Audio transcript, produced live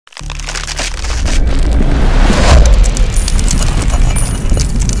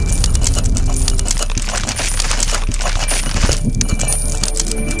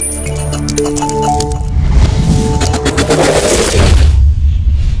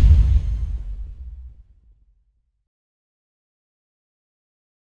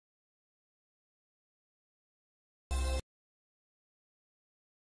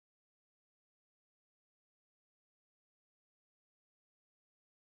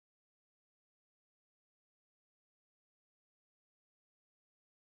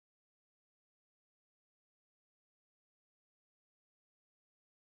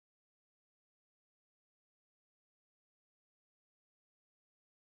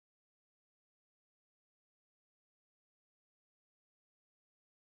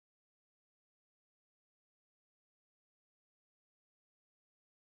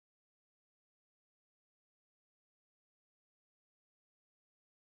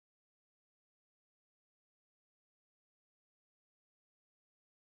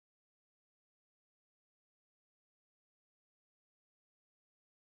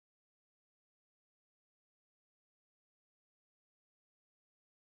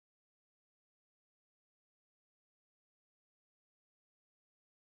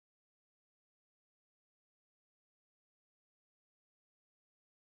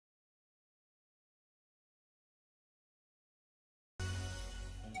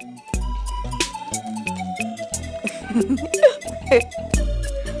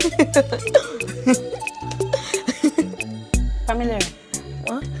Familiar.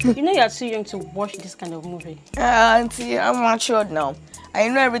 What? You know you're too young to watch this kind of movie. Auntie, I'm matured now. I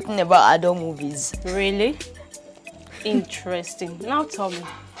know everything about adult movies. Really? Interesting. Now tell me,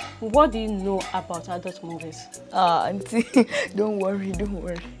 what do you know about adult movies? Auntie, don't worry. You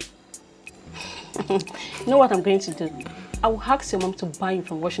know what I'm going to do? I will ask your mom to buy you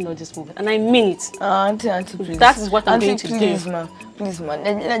from watching all these movies, and I mean it. Auntie, please. That is what I'm going to do. Please, ma.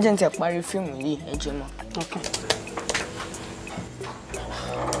 Let's just marry film. Okay.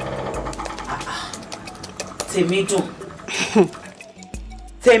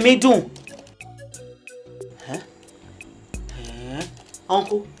 Temidun.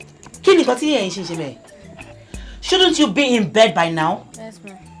 Uncle, kí ni nǹkan tí ẹ̀yin ṣe me? Shouldn't you be in bed by now? Yes,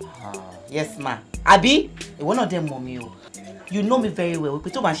 ma. Yes, ma. Abi, one of them mommy o. You know me very well. We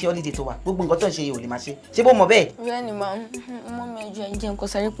tó máa ṣe holiday tó wà. Gbogbo nǹkan tó ń ṣe yìí ò lè máa ṣe. Ṣé bó mọ̀ bẹ́ẹ̀? Really, ma. Mommy ẹjọ́ jẹ́ nǹkan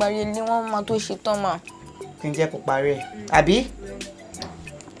sáré parí ilé wọn máa tó ṣe tán ma. Kí n jẹ́ kó parí ẹ̀. Àbí?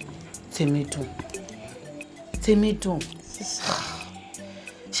 Temidun.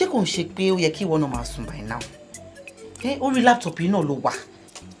 Ṣé kò ń ṣe pé ó yẹ kí ìwọ náà máa sùn by now? Orí laptop yìí náà ló wà.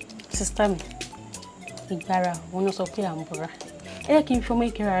 Sister mi, ìgbára òun ló sọ pé à ń bọ̀ra. Ẹ jẹ́ kí n fi ọmọ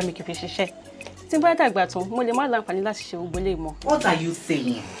ìkẹrẹ ara mi kì í fi ṣiṣẹ́. Tí n bá dàgbà tán, mo lè má láǹfààní láti ṣe gbogbo eléyìí mọ́. What are you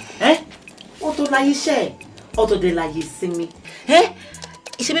saying? Ó tó láyé iṣẹ́, ó tó dé láyé ìsinmi.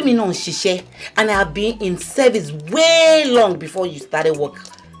 Iṣẹ́ bí mi náà ń ṣiṣẹ́, and I have been in service way long before you started work.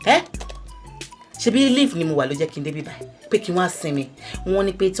 Ṣebí leave ni mo wà ló jẹ́ kí n dé bí báyìí. Pé kí wọ́n á sinmi. Wọ́n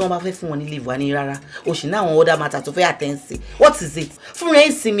ní pé tí wọ́n bá fẹ́ fún wọn ní leave wá ní rárá. O ṣì ní àwọn other matter tó fẹ́ attend sí. What is it? Fún rẹ̀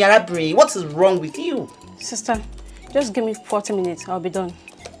ń sinmi arábìnrin. What is wrong with you? Sister, just give me 40 minutes. I'll be done.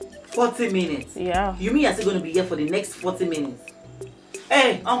 40 minutes? Yeah. You mean you're still going to be here for the next 40 minutes?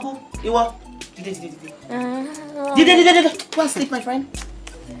 Hey, uncle, you what? Did. Go and sleep, my friend.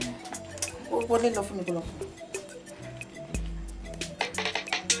 What did love for me? Go love.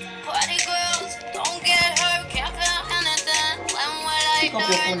 Pick up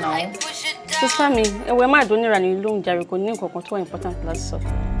your phone now. Sister mi, ẹ̀wẹ̀ má dún níra ní lóhùn jàre kò ní nǹkan kan tó important láti sọ.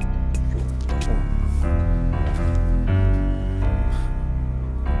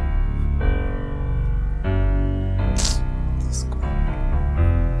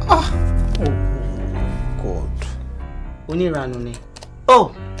 God. Onírànù ni.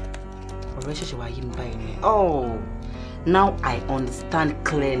 Oh! Ọ̀rẹ́ ṣẹ̀ṣẹ̀ wá yí mi báyìí ni. Oh! Now I understand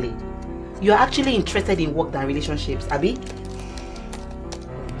clearly. You are actually interested in work than relationships, Abi?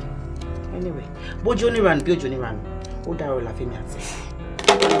 Anyway, bójú onírànù bí ojú onírànù, ó dára ọ̀la fẹ́mi àti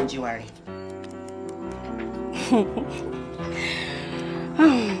ọ̀la jíwárí.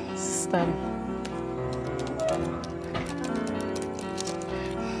 Sister.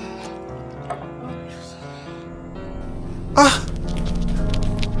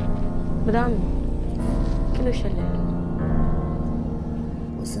 Madam, kí ló ṣẹlẹ̀?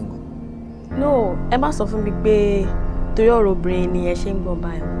 Kò sí nǹkan. No, ẹ má sọ fún mi pé torí ọ̀rọ̀ obìnrin ni ẹ ṣe ń gbọ́n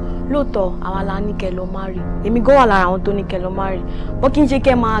báyìí. Lóòótọ́, àwa la ní kẹ́ lọ marry. Èmi gan wà lára àwọn tó ní kẹ́ lọ marry. Wọ́n kì í ṣe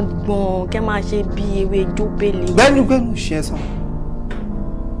kẹ́ máa gbọ̀n, kẹ́ máa ṣe bí ewé jóbélé. Gbẹ́nu ṣe é sàn.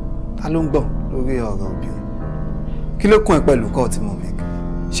 Ta ló ń gbọ̀n lórí ọ̀rọ̀ obìnrin? Kí ló kún ẹ pẹ̀lú kọ́ tí mo mẹ́kẹ́?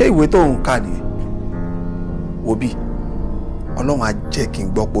 Ṣé ìwé tó ń kà nìyẹn? Òbí, Ọlọ́run á jẹ́ kí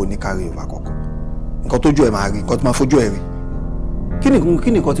n gbọ́ pé oníkárí ìwà kọ̀ọ̀kan. Nǹkan tójú ẹ̀ máa rí, nǹkan tó máa fojú ẹ̀ rí. Kí ni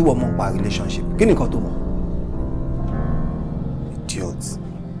nǹkan tí wọ́n mọ̀ pa relationship? Kí ni nǹkan tó mọ̀? Idiot.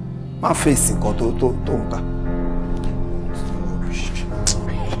 Má fèsì nǹkan tó ń kà.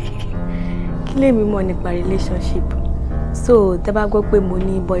 Kí lèmi mọ̀ nípa relationship? So, tẹ́ bá gbọ́ pé mo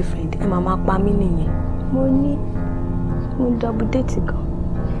ní boyfriend, ẹ máa pa mí nìyẹn. Mo double date gan.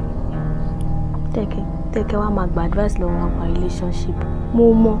 Tẹ́kẹ́ wá máa gba advice lọ́wọ́ wọn pa relationship.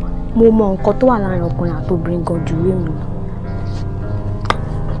 Mo mọ̀ nǹkan tó wà láàrin ọkùnrin àti obìnrin gan jù rí mi lọ.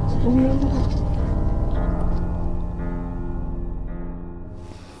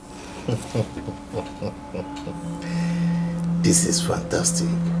 This is fantastic.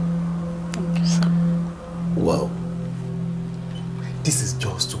 Thank you, sir. Wow. This is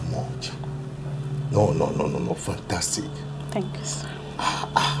just too much. No, fantastic. Thank you, sir.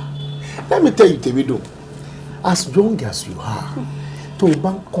 Let me tell you, Temidun, as young as you are, tó o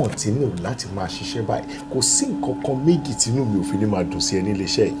bá ń continue láti máa ṣiṣẹ́ báyìí, kò sí nǹkan kan méjì tínú mi ò fi ní máa dùn sí ẹ nílé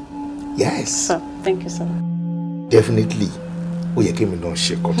iṣẹ́ yìí. Yes. Sir, thank you, sir. Definitely. Ó yẹ kí mi náà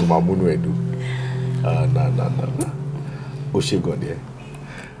ṣe kan tó máa múnú ẹ dùn. Nah. Ó ṣe gan ni ẹ.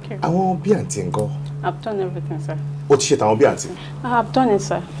 Àwọn bí àǹtí ńkọ́? I've done everything, sir. Ó ti ṣe tàwọn bí àǹtí? I have done it,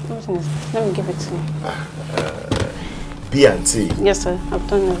 sir. Everything is. Let me give it to you. bí àǹtí. Yes, sir. I've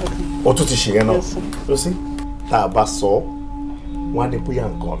done everything. O tún ti ṣe yẹn náà. Yes, sir. You see, tá a bá sọ wọ́n á ní bóyá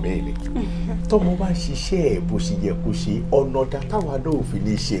nǹkan mi ni. Tọ́mọ bá ṣiṣẹ́ ẹ̀ bó ṣe yẹ kó ṣe ọ̀nà dá táwa náà ò fi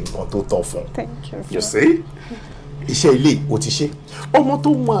ní ṣe nǹkan tó tọ́ fún. Thank you. You see? Iṣẹ́ ilé o ti ṣe. Ọmọ tó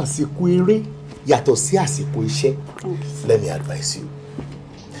mọ àsìkò eré yàtọ̀ sí àsìkò iṣẹ́. Let me advise you.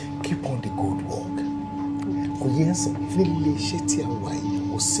 Keep on the good work. Kò yẹ ẹ̀sìn nílé iṣẹ́ tí a wà yìí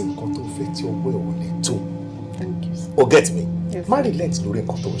kò sí nǹkan tó fẹ́ tí ọwọ́ ẹ̀ ò lè tó. Thank you, sir. O get me? Yes, Má relent lórí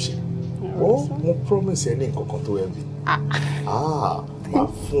nǹkan tó ń ṣe. Ó mo promise ẹ ní nǹkan kan tó heavy. Máa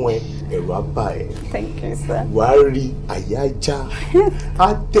fún ẹ ẹ̀rọ abá ẹ. Thank you, sir. Wà á rí àyà ajá. Á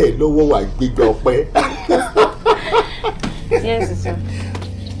tẹ̀ lọ́wọ́ wà gbígbà ọpẹ́. Yes, sir.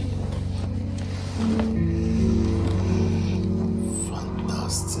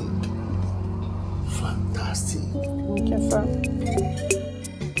 Fantastic. Fantastic. Thank you, sir.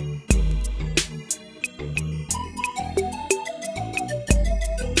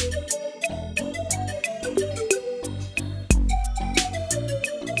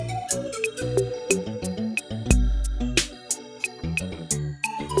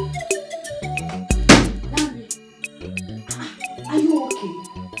 Are you okay?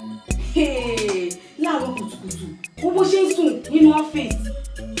 Hey, láàárọ̀ kùtùkùtù. Wo bó ṣe ń sùn nínú ọ́fíìsì.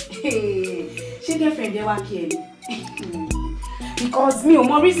 Ṣé girlfriend ẹ wá kí ẹ ni? Because mi ò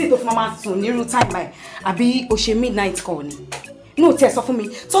mọ reason tó fi máa sùn nírú time báyìí. Àbí o ṣe midnight call ni. No, tẹ́ sọ fún mi.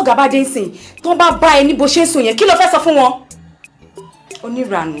 Tọ́gà bá dé ń sìn. Tó bá bá ẹ ní bó ṣe ń sùn yẹn, kí ló fẹ́ sọ fún wọn?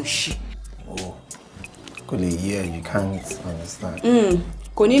 Oníranù ṣì. Oh, kò lè yé ẹ, you can't understand.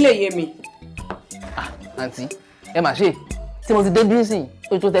 Kò ní lè yé mi. Àǹtí, ẹ mà ṣe tí mo ti dé bírísìn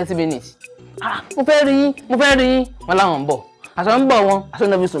ó tó 30 minutes. Mo fẹ́ rí yín, wọ́n láwọn ń bọ̀. Àṣọ ń bọ̀ wọn, àṣọ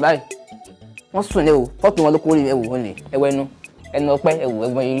náà fi sùn báyìí. Wọ́n sùn ní o, fọ́tò wọn ló kórè ẹ̀wò wọn lè ẹwẹ́ ẹnu ọpẹ́ ẹ̀wò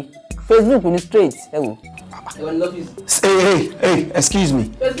ẹgbọ́n yìí. Facebook ní straight ẹ̀wò. Ẹ̀wọ̀n ní lọ́fíìsì. Hey, excuse me.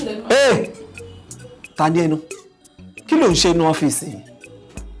 Hey, ta ni ẹnu? Kí ló ń ṣe inú ọ́fíìsì yìí?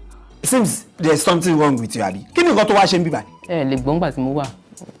 It seems there's something wrong with you, abi. Kí ni nǹkan tó wá ṣe ń bí báyìí? Ẹ lè gbọ́n gbà tí mo wà.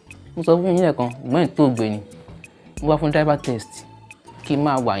 Mo sọ fún yín lẹ́ẹ̀kan, ìgbọ́n tó gbé ni. Mo wá fún driver test kí n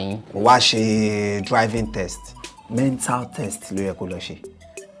máa wà yín. Mo wá ṣe driving test, mental test ló yẹ kó lọ ṣe.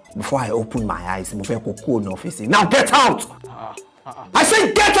 Before I open my eyes, mo fẹ́ kó kúrò ní ọ́fíìsì. Now get out! I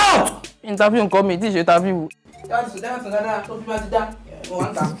say get out! Interview nǹkan mi, tí ì ṣe interview.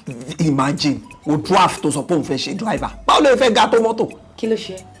 Imagine, o draft tó sọ pé òun fẹ́ ṣe driver. Báwo ló fẹ́ ga tó mọ́tò? Kí ló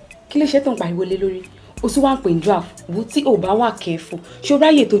ṣe tó ń pariwo lé lórí? O sì wá ń pè ní draft wo tí ò bá wà careful. Ṣé o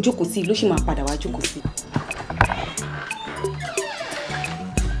ráyè tó jókòó sí ló sì máa padà wá jókòó sí?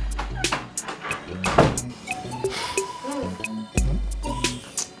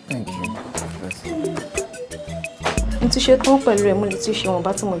 Thank you. Mo ti ṣe tán pẹ̀lú ẹ̀ mo lè ti ṣe wọn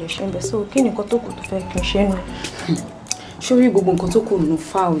bá tí mo lè ṣe ń bẹ̀ so kí nìkan tó kù tó fẹ́ kí n ṣe nù. Sórí gbogbo nǹkan tó kù nínú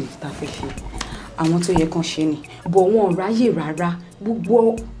fáìlì tá a fẹ́ ṣe àwọn tó yẹ kán ṣe ni bọ̀ wọn ò ráyè rárá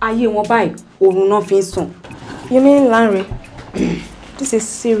gbogbo ayé wọn báyìí oorun náà fi ń sùn. You mean Lanre? This is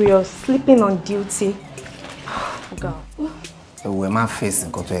serious. Sleeping on duty. Ẹ má face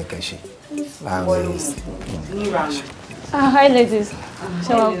nǹkan tó yẹ kẹ́ ṣe. Hi, ladies.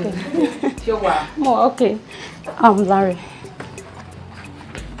 So okay. More okay. Larry.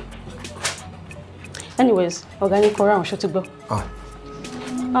 Anyways, organic around shut to go.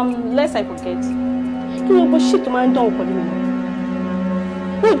 Lest I forget. Kí ni bullshit tó máa ń dán pẹ̀lú mi?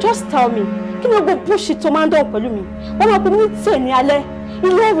 No, just tell me. Kí ni bullshit tó máa ń dán pẹ̀lú mi? Wọ́n máa pè mí ní 10 ní alẹ́,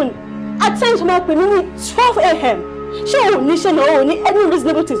 11, at times wọ́n máa pè mí ní 12 a.m. Ṣé o ní ṣe náà o ní any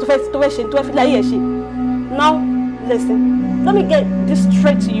reasonable things tó fẹ́ ṣe tó fẹ́ fi láyé ẹ̀ ṣe? Now, listen, let me get this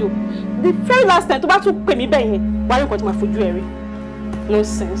straight to you. The very last time tó bá tún pè mí bẹ́ẹ̀ yẹn, wàá rí nǹkan tí màá fojú ẹ rí. No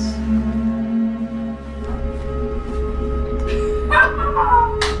sense.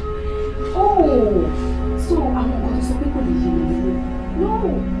 Oh, so àwọn nǹkan tó sọ pé kò lè yé mi lélẹ̀. No,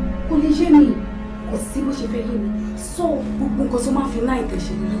 kò lè yé mi. Kò sí bó ṣe fẹ́ yé mi. So gbogbo nǹkan tó máa fi náà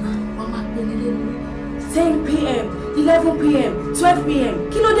ìtẹ̀ṣẹ̀ mi wọ́n máa pè ní lẹ́nu 10 p.m, 11 p.m, 12 p.m.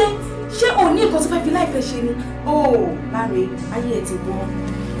 Kí ló dé? Ṣé o ní nǹkan tó fẹ́ fi láìpẹ́ ṣe ni? Oh, Láre, ayé ẹ ti wọ́.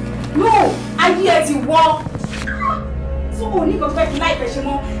 No, ayé ẹ ti wọ́. So o ní nǹkan tó fẹ́ fi láìpẹ́ ṣe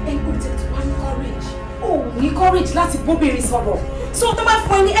mọ́. Ẹ kò tẹ̀ tó wá ní courage. O ní courage láti bóbìnrin sọ̀rọ̀. So tó bá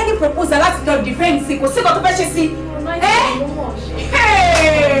fún ẹ ní any proposal láti lọ defend sí kò sí nǹkan tó fẹ́ ṣe sí.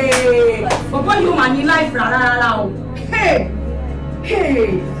 Bọ̀bọ́ yóò máa ní life rárá o.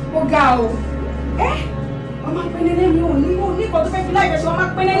 Ó ga o. Wọ́n máa pẹ́ni lẹ́ni o ní nǹkan tó fẹ́ fi láìpẹ́ ṣe wọ́n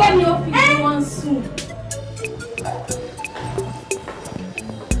máa pẹ́ni lẹ́ni o. Fi wọ́n sùn.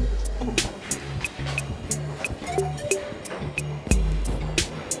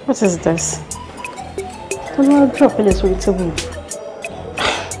 What is this? I'm gonna drop it as we table.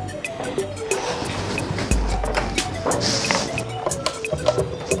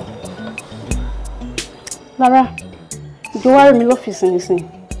 Lara, do you want me in office anything?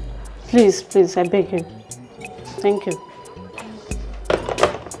 Please, please, I beg you. Thank you.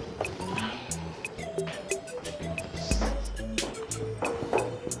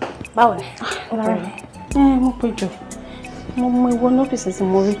 Báwo ni? Lara, mo pè jọ. Mo ìwọ ní ọ́fíìsì tí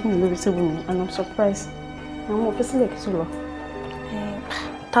mo rí ní lórí table mi and I'm surprised. Àwọn ọ́fíìsì lè kí tó lọ.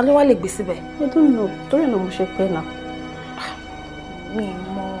 Ta ló wá lè gbé síbẹ̀? I don't know. Torí náà mo ṣe pẹ́ náà. Mi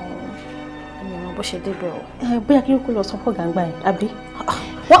mọ bó ṣe débẹ̀ o. Bóyá kí ó kó lọ sọ fọ́gà ń gbà ẹ̀, àbí?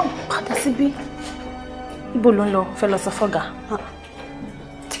 Wọ́n padà síbí. Ibo ló ń lọ fẹ́ lọ sọ fọ́gà?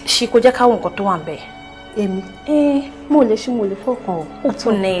 Ṣé kò jẹ́ káwọn nǹkan tó wà ń bẹ̀? Èmi? Mo lè fọ́kàn o.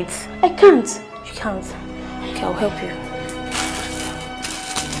 Open it. I can't. You can't. Okay, I'll help you.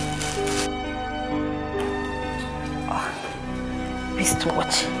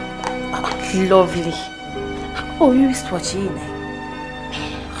 Wristwatch. Lovely. Oh, you wristwatch yìí ni.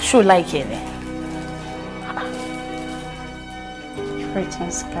 Ṣó like it ni?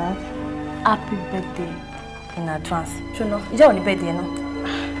 Greeting scarf. Happy birthday in advance. Ṣó lọ, ìjọ́ òní birthday náà?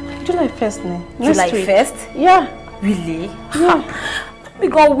 July 1st ni. July 1st? Yeah. Really? Yeah. We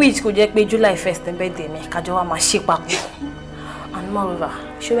go wish kò jẹ́ pé July 1st ní birthday mi kájọ wá máa ṣe papọ̀. And moreover,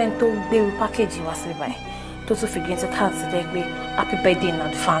 ṣé wẹ́n tó gbé package wá sí báyìí tó tún fi green to card sí jẹ́ pé happy birthday in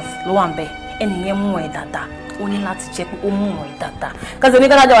advance ló wà ń bẹ̀. Ẹnìyẹn mú ẹ dáadáa. Ó ní láti jẹ́ pé ó mú ẹ dáadáa. Kàṣẹ mi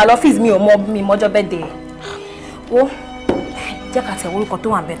kọ́lájọ wà lọ́fíìsì mi mọ́jọ́ birthday. Ó jẹ́ ká tẹ orúkọ tó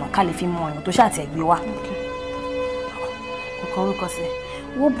wà ń bẹ̀ náà ká lè fi mọ ọ̀nà tó ṣáà tẹ̀ gbé wá. Kò kọ orúkọ sí.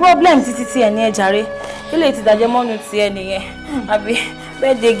 Wo problem títí tí ẹni ẹ jàre. Ilé ti dàjẹ́ mọ́nú ti ẹ nìyẹn. Àbí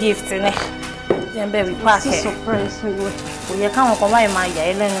birthday gift ni. Jẹ́ ń bẹ̀rù pààkẹ́. Surprise me. Kò yẹ káwọn kan báyìí máa yà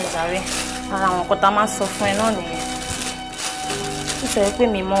ẹ́ lẹ́nu jàre. Ara àwọn kan tá a máa sọ fún ẹ náà nìyẹn. Nítorí pé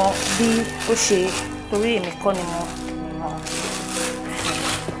mi mọ bí ó ṣe torí èmi kọ́ ni mo mọ.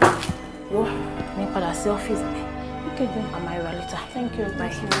 Wo mi padà sí ọ́fíìsì mi. Okay then. I'll marry you later. Thank you.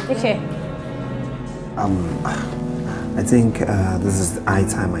 Bye. Take care. I think this is the high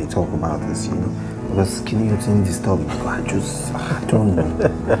time I talk about this, you know, because skinny routine disturbing. I don't know.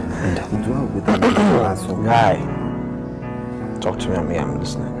 And I'm doing with that. Guy, talk to me on me. I'm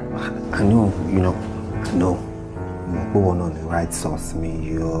listening. I know, you know, I know. You're on the right source.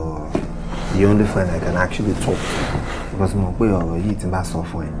 You're the only friend I can actually talk to, because my boy already eating that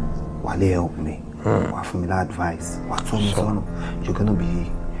software. While they help me, while for me that advice,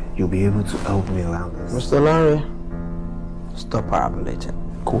 you'll be able to help me around this. Mr. Larry. Stop parabolating.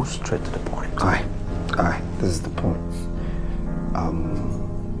 Go straight to the point. Alright, this is the point.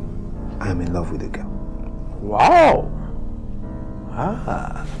 I am in love with a girl. Wow.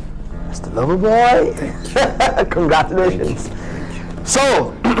 That's the lover boy. Thank you. Congratulations. Thank you.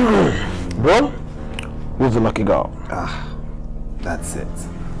 So, bro, who's the lucky girl? That's it.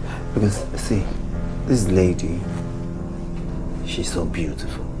 Because, see, this lady, she's so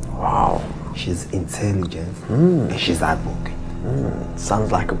beautiful. Wow. She's intelligent and she's hardworking.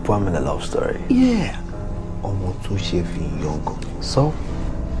 Sounds like a poem in a love story. Yeah. Almost too chefy young. So,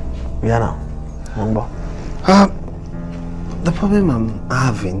 yeah now. Mumbo. The problem I'm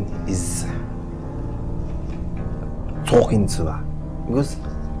having is talking to her. Because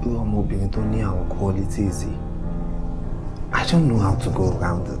I'm being to near qualities. I don't know how to go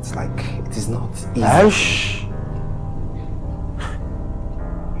around it. Like, it is not easy. Ash.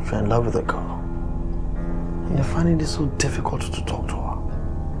 You're in love with a girl. And you're finding it so difficult to talk to her.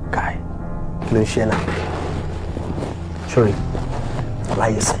 Guy, Luciana. Sorry.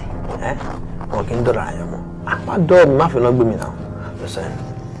 Like you say, walking the line. My dog, nothing not with me now. Listen,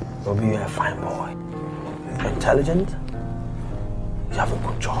 Robbie, you're a fine boy. You're intelligent. You have a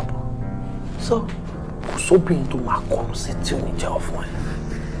good job. So being to my constituent in jail for him.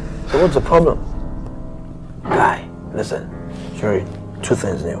 So what's the problem? Guy, listen, sorry, two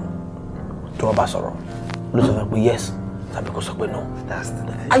things new. To a basoro. Listen, but yes, that's because of no. That's the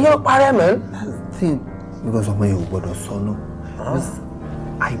thing. Are you a parent, man? That's the thing. Because of my brother son. Because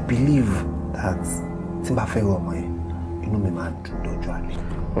I believe that Timba Fero my me man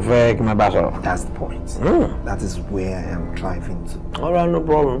that's the point. That is where I am driving to. Alright, no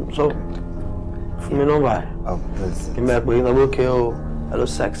problem. So me no buy. You make me no okay, hello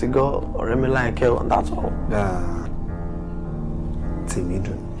sexy girl, or me like you, and that's all.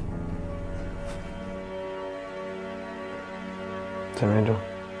 Timido.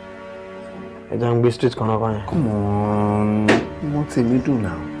 You don't be street corner by. Come on. What Timido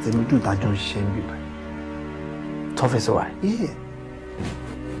now? Timido that don't shame me. Tough is why. Yeah.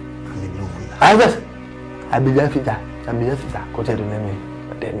 I'm in love with her. I bet. Abidjan fita kò tẹ́ dùn lẹ́nu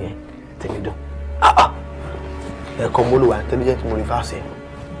ọ̀dẹ́ ni ẹ̀ tèmi dùn. Ẹ̀kọ́ mo lò wá intelligent mo reverse ẹ̀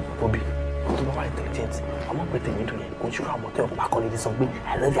Bobby tó bá wà intelligent ọmọ pé tèmi dùn yẹn kò ṣúra ọmọ tẹ́ ọ̀pá kan lè sọ pé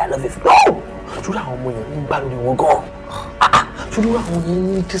I love you no ṣúra àwọn ọmọ yẹn ń gbá lórí wọn gan ṣúra àwọn yẹn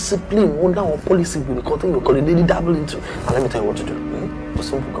ní discipline wọn láwọn policy gbèrè kan tó yẹ kọ́ lè dé dabble into and let me tell you what to do ó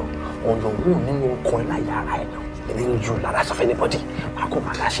simple gan ọ̀nà òun nínú ọkàn ẹ̀ láyà ara ẹ̀ ẹni ní ju lára sọ fún anybody máa kó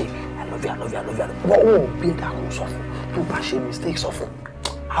máa láṣẹ I love you wọ́n ò bí ẹ̀dá kò sọ fún tó bá ṣe mistake sọ fún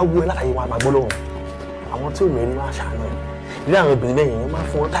awo ẹ̀ látàyè wa máa gbọ́ lọ́rùn àwọn tí ò mẹ́rin máa ṣàánú ẹ̀ ilé àwọn obìnrin bẹ́ẹ̀ yẹn máa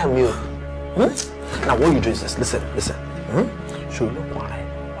fún wọn time mi o now what you do is this listen ṣe olókun ara ẹ̀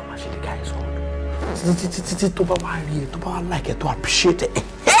wọ́n máa ṣe the guy is good títí tó bá wá rí ẹ tó bá wá like ẹ tó appreciate ẹ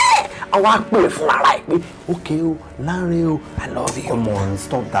àwọn apè fún ara ẹ pé okay o láàrin o I love you. Come on,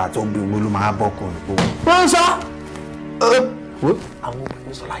 stop that ó bí olú máa bọ́kùn ìgbó. wọ́n sọ àwọn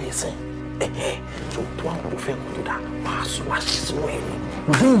obìnrin sọ láyé sẹ́yìn tó tó àwọn ọmọ fẹ́ kó tó dá máa sún máa ṣe sínú ẹ̀ ní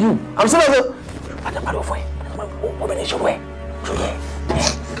within you I'm still there àjàmbá lọ fún ẹ obìnrin ṣòro ẹ ṣòro ẹ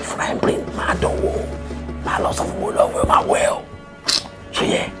fúnra ẹ brain máa dánwò máa lọ sọ fún mi lọ́wọ́ ẹ máa wẹ̀ ọ́ ṣe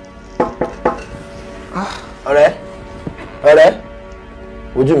yẹ. ọ̀rẹ́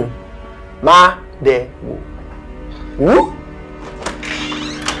ojú mi máa dẹ̀ wò.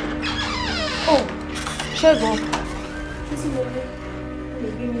 Ṣẹ́gun, títí mo lè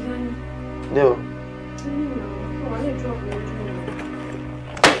gbé mi dání. Dé o.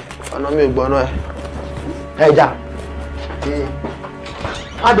 Ọ̀nà mi ò gbọ́nà ẹ̀. Ẹja.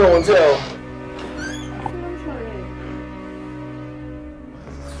 Má dùn ohun tí ẹ o.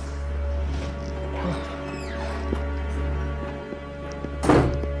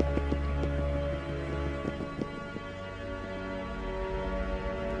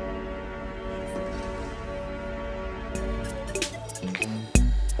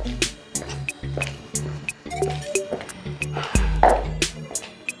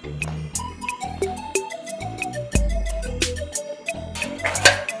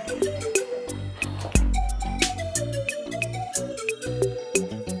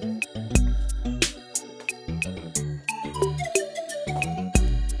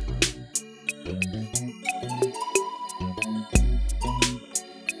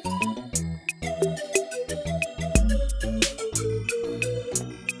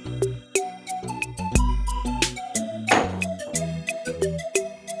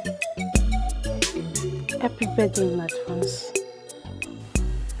 Happy birthday in advance.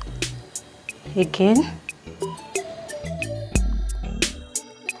 Again?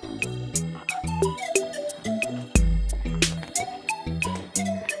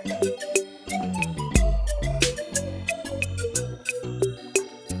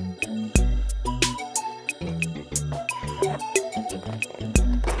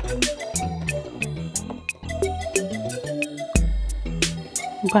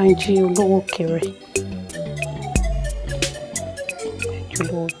 Banji olówó kéré.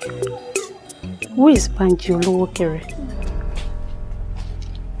 Who is Banji olówó kéré?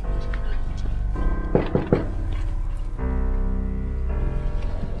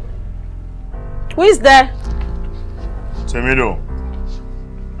 Who is there? Temido.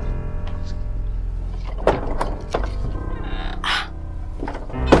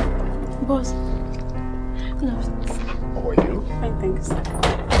 Boss. No. How are you? Fine, thank you, sir.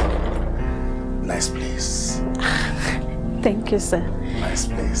 Nice place. Thank you, sir. Nice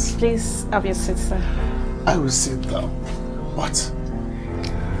place. Please have your seat, sir. I will sit down. But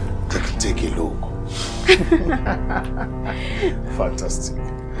take a look. Fantastic.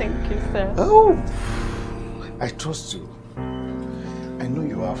 Thank you, sir. Oh, I trust you. I know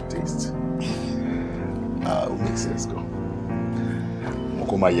you have taste. It makes sense, go.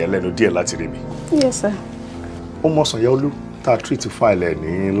 Mokoma yele no dear láti rí mi. Yes, sir. Almost on Yaolu, that treat to file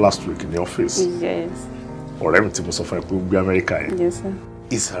any last week in the office. Yes. Or everything was suffering to America. Yes, sir.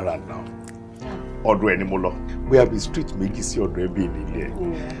 It's around now. Ọ̀dọ̀ ẹni mo lọ. We have been street méjì sí ọ̀dọ̀ ẹbí nílé.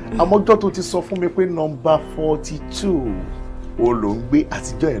 Àmọ́jọ́ tó ti sọ fún mi pé number 42 ó ló ń gbé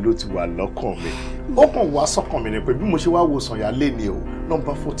àtijọ́ yẹn ló ti wà lọ́kàn mi. Ó kàn wá sọ́kàn mi ni pé bí mo ṣe wá wo Sànyà lé ni o.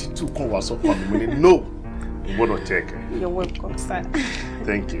 Number 42 kàn wá sọ́kàn mi ni no. Mo gbọ́dọ̀ check. You're welcome, sir.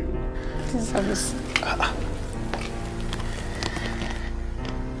 Thank you. Please have a seat.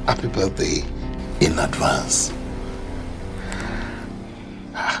 Happy birthday in advance.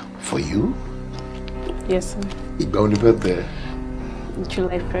 For you? Yes, sir. Ìgbà wo ni birthday?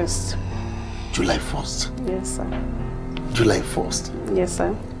 July 1st. July 1st. Yes, sir. July 1st. Yes,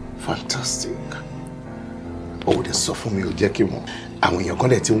 sir. Fantastic. Oh, the sọ fún mi ò jẹ́ kí mọ̀. Àwọn èèyàn kan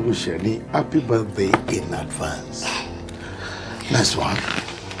dẹ̀ ti ń wish ẹ ní happy birthday in advance. Nice one.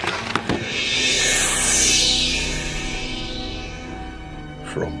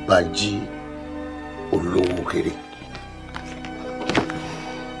 from Banji Olowokere.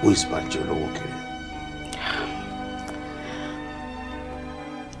 Who is Banji Olowokere?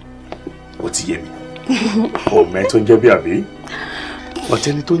 Ó ti yé mi. O mẹ́ tó ń jẹ́ bí àbí?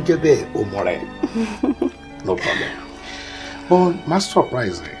 Ọ̀tẹ́ni tó ń jẹ́ bẹ́ẹ̀ o mọ́ra ẹ̀. No problem. But má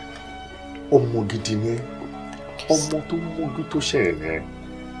surprise ẹ̀. Ọmọ gidi ni ẹ́. Ọmọ tó mójú tó ṣẹ̀ ni ẹ́.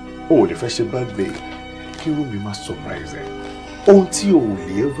 O ò lè fẹ́ ṣe birthday. Kí irú mi má surprise ẹ̀. Ohun tí o ò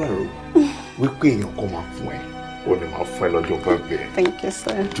lè ever rò wípé èèyàn kan máa fún ẹ. O ní máa fún ẹ lọ́jọ́ birthday. Thank you,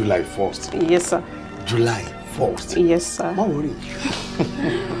 sir. July 1st. Yes, sir. July 1st. Yes, sir. Má worry.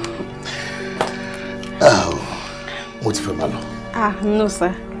 Mo ti fẹ́ máa lọ. No,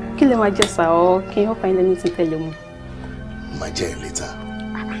 sir. Kí lẹ máa jẹ sir o kí n find anything tell you. Má jẹ́ ẹ later.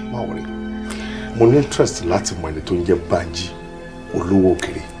 Má worry. Mo ní interest láti mọ ẹni tó ń jẹ́ Banji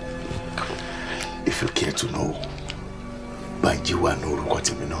Olowokere. If you care to know, Banji wà ní orúkọ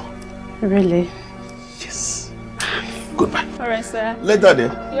tèmi náà. Really? Yes. Goodbye. All right, sir. Later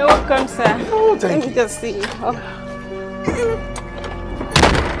then. You're welcome, sir. Oh, thank you. Let me just see you. Oh.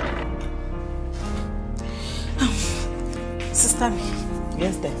 Sister mi.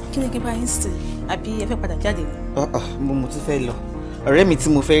 Yes, dear. Kí ni kí n bá yín sè? Àbí ẹ fẹ́ padà jáde? Mo ti fẹ́ lọ. Ọ̀rẹ́ mi tí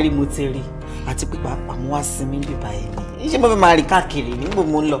mo fẹ́ rí mo ti rí. Àti pé pàápàá mo wá sinmi bí báyìí. Ṣé mo fẹ́ máa rí káàkiri níbo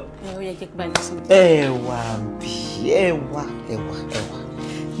mo ń lọ? Ó yẹ kí n bá yín sè. Ẹ̀wà bí ẹ̀wà.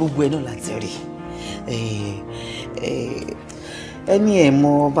 Gbogbo ẹ̀ náà láti rí. Ẹni ẹ̀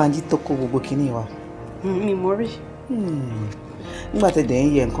mọ Banji tó kó gbogbo kinní wa. Mi mọ̀ rí. Nígbà tẹ̀dẹ̀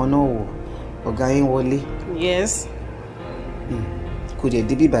ń yẹ nǹkan náà wò, ọ̀gá yín wọlé. Yes. Kò dẹ̀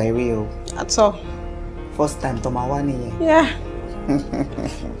dé bíbá eré o. At all. First time tó máa wá nìyẹn. Yeah.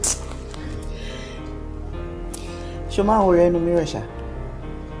 Ṣo máa ń wo rẹ ẹnu mi rẹ̀ ṣá?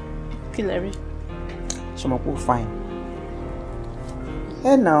 Kí lẹ rí? Ṣo mọ̀ pé ó fine?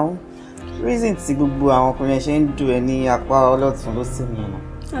 Now, reason tí gbogbo àwọn ọkùnrin ṣe ń dù ẹ ní apá ọlọ́tún ló sì mí nà.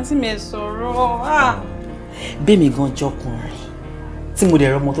 Àǹtí mi ẹ̀ sọ̀rọ̀. Bẹ́ẹ̀mi gan jọkùnrin tí mo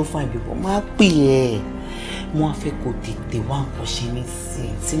dẹ̀ rọ ọmọ tó fine bíbọ̀ máa pè ẹ́. Mo á fẹ́ kó tètè wá nǹkan ṣe ní sí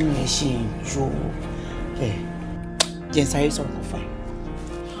i tí mo ṣe ń jó. Jẹ́ n sáré sọ̀rọ̀ kan fún ẹ.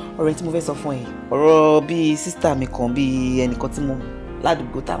 Ọ̀rẹ́ tí mo fẹ́ sọ fún ẹ, ọ̀rọ̀ bíi sísítà mi kan bíi ẹnìkan tí mo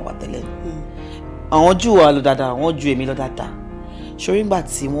ládùúgbò tá à ń wà tẹ́lẹ̀. Àwọn jù wá lọ dáadáa, wọ́n ju èmi lọ dáadáa. Ṣorí ńgbà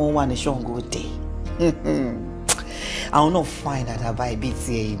tí wọ́n wà ní Ṣàngó Òde. Àwọn náà fine dáadáa báyìí bíi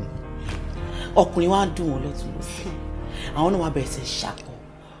ti ẹ̀yìn ni. Ọkùnrin wa ń dùn wọn lọ́tún lọ́sí. Àwọn náà wá bẹ̀rẹ̀ sí ṣàkọ.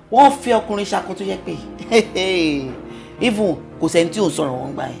 Wọ́n fi ọkùnrin ṣàkọ tó yẹ pé even kò sẹ́ni tí ò ń sọ̀rọ̀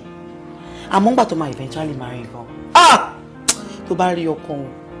wọn gbà yẹn. Àmọ́ ńgbà tó máa eventually marry gan. Tó bá rí ọkọ wọn,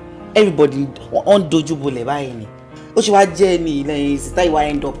 everybody on dojú bolẹ̀ báyìí ni. Ó ṣe wá jẹ́ ní ilẹ̀ sísá ìwà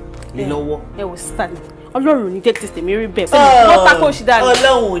end up lé lọ́wọ́. Ẹ wò sísá ni, Ọlọ́run ní jẹ́ kí tèmi rí bẹ́ẹ̀. Wọ́n tako oṣù dáa.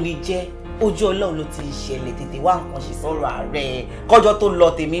 Ọlọ́run ò ní jẹ́. Ojú Ọlọ́run ló ti ṣẹlẹ̀ tètè wá nǹkan ṣe sọ̀rọ̀ ààrẹ. Kọjọ́ tó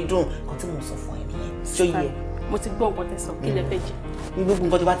lọ tèmi dùn. Nǹkan tí mo sọ fún ẹ nìyẹn. Ṣó yẹ? Mo ti gbọ́ nǹkan tẹ́ sọ, kí lẹ fẹ́ jẹ? Gbogbo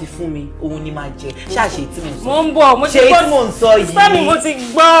nǹkan tó bá ti fún mi, òun ni máa jẹ. Ṣáàṣe tí mo sọ. Mo ń bọ̀, mo ti gbọ́. Ṣé tí mo ń sọ yìí? Sísá mi mo ti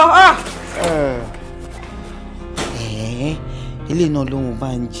gbọ́. Ilé náà lóhun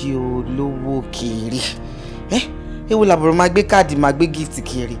Banji Olowokere. Ewu làbọ̀rọ̀ máa gbé káàdì máa gbé gift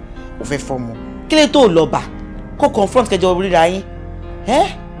kiri. Ó fẹ́ fọmọ. Kí lè tó lọ bà? Kó confront kẹjọ ríra yín.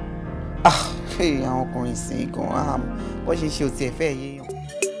 Àwọn ọkùnrin sí gan-an. Wọ́n ṣe ṣe òtí ẹ̀fẹ́ yéèyàn.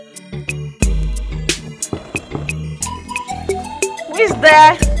 Who is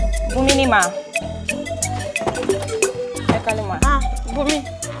there? Bumi ni ma. Ẹ kálẹ́ ma. Bumi.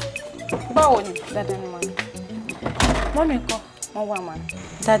 Báwo ni? Dáadáa ni ma. Mọ́mí ńkọ́? Wọ́n wà ma.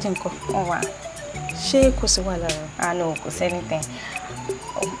 Dáàdì ńkọ́? Wọ́n wà. Ṣé kò sí wàhálà rẹ̀? No, kò sí anything.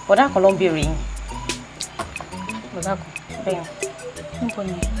 Bọ̀dá kan ló ń béèrè yín. Bọ̀dá kan. Bẹ́ẹ̀ Níbo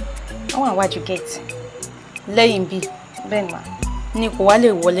ni? àwọn àwájú gate. Lẹ́yìn bí. Bẹ́ẹ̀ ni ma. Ni kò wá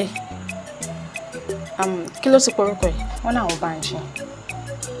lè wọlé. Kí ló sì porúkọ ẹ̀? Wọ́n náà wọ́n Banji.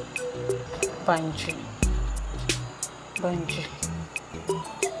 Banji.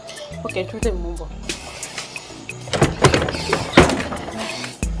 Okay, dúró dè mí mú bọ̀.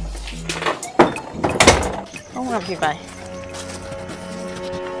 Wọ́n wà bí báyìí.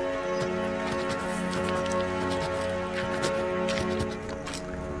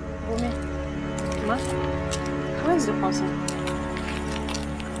 Bumi. Ma? Where is the person?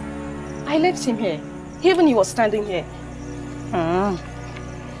 I left him here. Even he was standing here.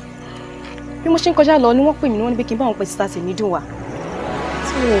 Bí mo ṣe ń kọjá lọ ni wọ́n pè mí ní wọ́n ní pé kí n bá wọn pè sísá tèmi dùn wá.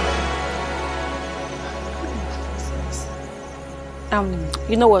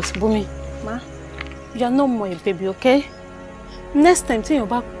 You know what, Bumi? Ma, you are no more a baby, okay? Next time tí èèyàn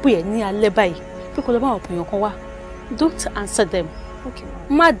bá pè ẹ́ ní alẹ́ báyìí, pé kó lọ bá àwọn èèyàn kan wá, don't answer them. Okay,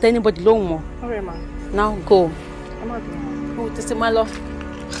 ma. Má dá anybody lóhùn mọ́. All right, ma. Now go. I'm out. Ó tètè máa lọ.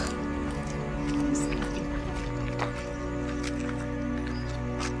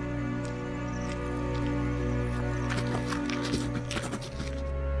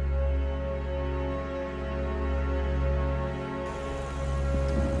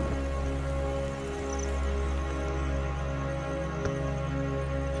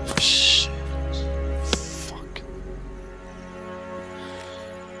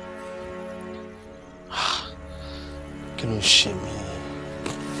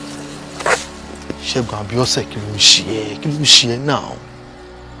 Ṣẹ́gun àbí ọ̀sẹ̀ kí ló ń ṣe ẹ́ now?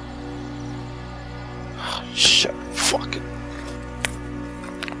 Shit, fuck it.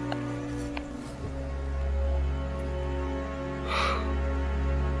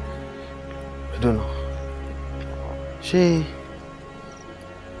 I don't know. Ṣé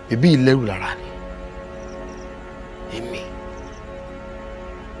bèbí ìlẹ́rù lára ni? Èmi.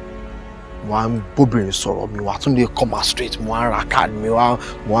 Mo á ń bóbìnrin sọ̀rọ̀ mi wá tún lè come out straight mo á ra card mi wá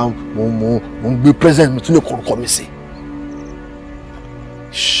mo ń gbé present mi tún lè kọ̀ọ̀kọ̀ mi sí.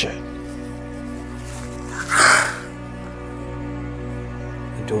 Shit.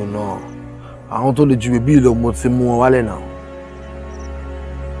 I don't know. Àwọn tó lè ju bèbí ìlọ mo ti mú wọn wálẹ̀ náà.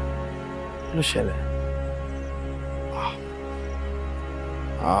 Kí ló ṣẹlẹ̀?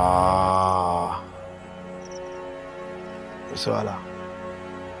 Kò sí wàhálà.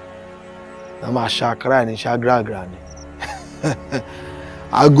 Na máa ṣàkárà ní ṣàgrágrà ni.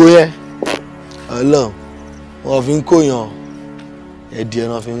 Aago yẹ Ọlọ́run wọn fi ń kóyàn ẹ̀dì ẹ̀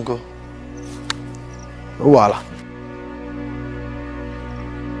náà fi ń kó. Ó wàhálà.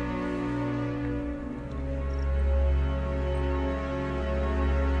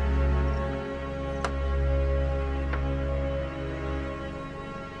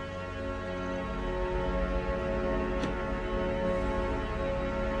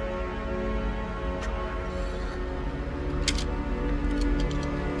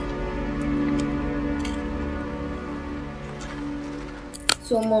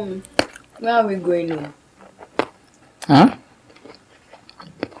 So, Mom, where are we going now? Huh?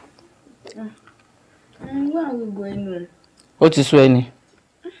 Where are we going now? Ó ti sú ẹni.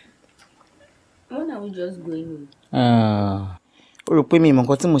 When are we just going Ó rò pé mi mọ̀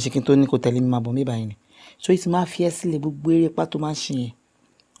nǹkan tí mo ṣe kí n tó ní kó tẹ̀lé mi máa bọ̀ mí báyìí ni. So ìtì máa fi ẹ́ sílẹ̀ gbogbo eré pá tó máa ń ṣe yẹn.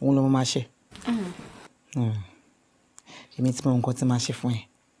 Òun ló máa ṣe. Èmi tí mo nǹkan tí máa ṣe fún ẹ.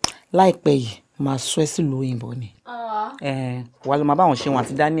 Láìpẹ́ yìí, máa sọ ẹ́ sílùú òyìnbó ni. Wà ló máa bá wọn ṣe wọn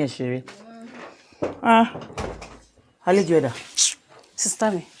àti Daniel ṣeré. Àlejò ẹ̀dá.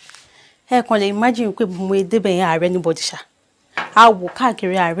 Sister mi, ẹ kàn lè imagine pé mo débẹ̀ yẹn ààrẹ anybody ṣá. A wò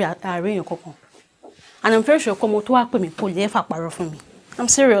káàkiri ààrẹ èèyàn kankan. And I'm very sure pé mo tó wá pè mí kò lè fà parọ́ fún mi. I'm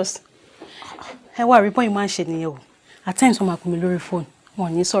serious. Ẹ wá rí bọ́yìn máa ń ṣe nìyẹn o. At times wọ́n máa pè mí lórí fóònù.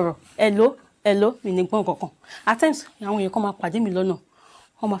 Wọ́n ní sọ̀rọ̀. Hello, mi ní gbọ́n kankan. At times àwọn èèyàn kan máa pàdé mi lọ́nà.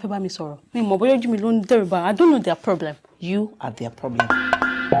 Wọ́n máa fẹ́ bá mi sọ̀rọ̀. Mi mọ̀ bóyá ojú mi ló ń dẹ̀rù bá. I don't know their problem. You are their problem.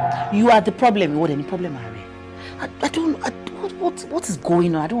 You are the problem. What any problem are we? I don't what is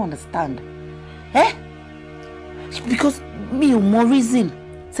going on? I don't understand. Because me more reason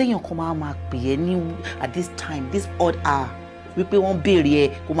saying come máa pè ẹ́ ní at this time, this odd hour. We pay one béèrè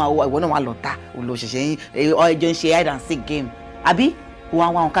ẹ kó máa wọ ìwọ náà wà lọ́tà ó lọ ṣẹ̀ṣẹ̀ yín ẹjọ́ ń ṣe hide and seek game. Àbí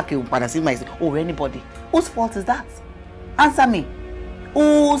wọ́n wá wọn káàkiri padà sí my or anybody. Whose fault is that? Answer me.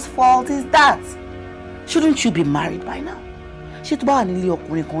 Whose fault is that? Shouldn't you be married by now? Ṣé tó bá wà nílé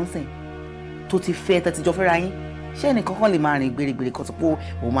ọkùnrin kan sìn tó ti fẹ́ tẹ́tí jọ fẹ́ra yín ṣé ẹnìkan kan lè máa rìn gbèrègbèrè kan tó pé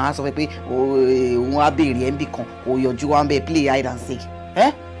òun máa sọ pé òun á béèrè ẹ̀ ń bì kan kò yọjú wá ń bẹ̀ play hide and seek.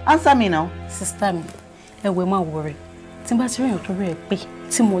 Answer me now. Sister mi, ẹ wẹ̀ máa worry. Tí n bá ti rí èèyàn tó rí ẹ pé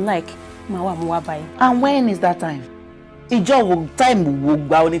tí mo like máa wà mo wá báyìí. And when is that time? Ìjọ wo time wo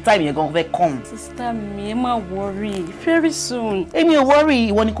gba oní time yẹn gan fẹ́ come. Sister mi, ẹ má worry very soon. Èmi ò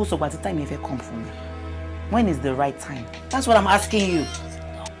worry ìwọ ni kò sọ pé àti time yẹn fẹ́ come fún mi. When is the right time? That's what I'm asking you.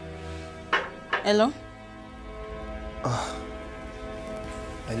 Hello?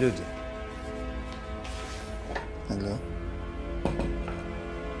 Hello there. Hello.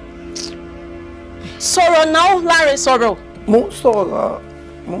 Sọ̀rọ̀ náà, Láre sọ̀rọ̀. Mo sọ̀rọ̀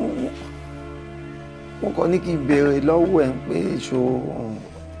mo kàn ní kí n béèrè lọ́wọ́ ẹ̀ pé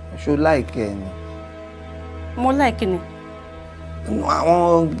ṣo like ẹ ni. Mo like ni.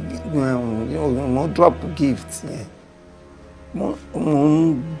 Àwọn mo drop gift yẹn. Mo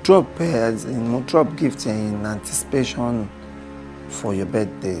drop gift in anticipation for your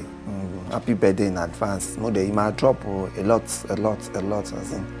birthday. Happy birthday in advance. Mo dẹ̀ máa drop a lot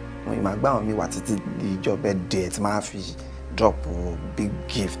as in mo máa gbà wọn mi wá títí di ìjọ birthday tí máa fi drop big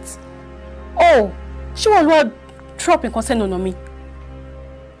gift. Oh, ṣé wọ́n lọ drop nǹkan sẹ́nu ọ̀nà mi?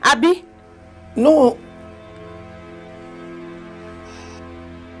 Àbí? No.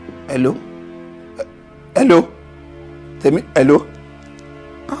 Hello? Hello? Tèmi, hello?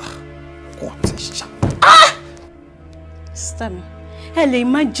 God, ṣá. Sister mi, ẹ lè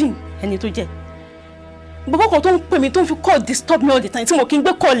imagine ẹni tó jẹ́. Bàbá kan tó ń pè mí tó ń fi call disturb me all the time tí mo kí n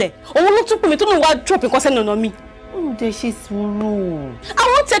gbé call ẹ̀. Òun ló tún pè mí tó ń wá drop nǹkan sẹ́nu ọ̀nà mi. Oh, there she's sùúrù. I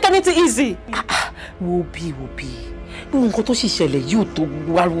won't take anything easy. Wo bí. Nǹkan tó sì ṣẹlẹ̀ yìí tó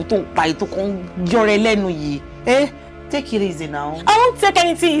wariwo tó ń pa ètò kan yọrẹ lẹ́nu yìí. Take it easy now. I won't take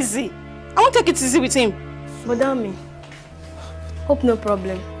anything easy. I won't take it easy with him. Madam, hope no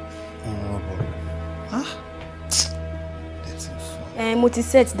problem. No problem. That's it. Mo ti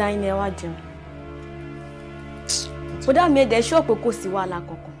set down ẹ wá jẹun. Madam, ẹ sure pé kò sí wàhálà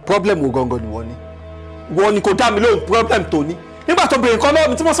kankan. Problem wo gangan ni wọ́n ní? Wọ́n ní kò dá mi lóhùn problem tó ní. Nígbà tó bèrè nǹkan lọ́wọ́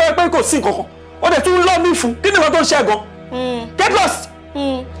mi tí mo sọ pé kò sí nǹkan kan. Ó dẹ̀ tún lọ́ mi fún. Kí ni nǹkan tó ń ṣe gan? Get lost!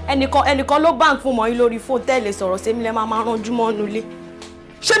 Ẹnìkan ló bá ń fún mọ́ yín lórí fóònù tẹ́lẹ̀ sọ̀rọ̀ sí mi lẹ́ máa ránjú mọ́ nulẹ̀.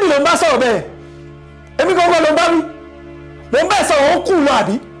 Ṣé mi ló ń bá sọ̀rọ̀ bẹ́ẹ̀? Èmi gangan ló ń bá mi. Mo ń bẹ́ẹ̀ sọ̀rọ̀ ó kù lọ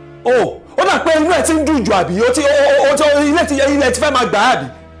àbí? Ó dà pé inú ẹ̀ ti ń dùn jù àbí? Ilé ti fẹ́ máa gbà á àbí?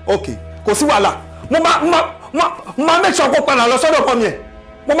 Ok, kò sí wàhálà. Mo máa make sure kó padà lọ sọ́dọ̀ ọkọ mi ẹ̀.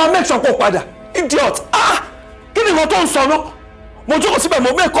 Mo máa make sure kó padà. Idiot! Kí ni nǹkan tó ń sọ náà? Mo jókòó síbẹ̀ mo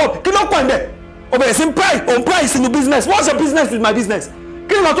make up. Kí ló pọ̀ ẹ̀ bẹ̀? O bẹ̀rẹ̀ sí price in the business. What's your business with my business?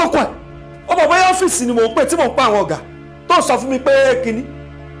 Kí ni nǹkan tó kọ̀ ẹ̀? Ó bọ̀ bóyá ọ́fíìsì ni mò ń pè tí mò ń pa àwọn ọ̀gá. Tó sọ fún mi pé kíní.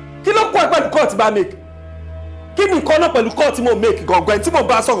 Kí ló kọ̀ ẹ̀ pẹ̀lú call tí bá make? Kí ni nǹkan náà pẹ̀lú call tí mo make gangan tí mo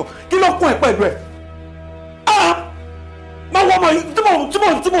bá sọ̀rọ̀? Kí ló kọ̀ ẹ̀ pẹ̀lú ẹ̀? Máa wọ́n mọ̀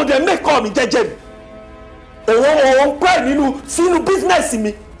tí mo dẹ̀ make call mi jẹ́jẹ́ mi. Òun pẹ́ sínú business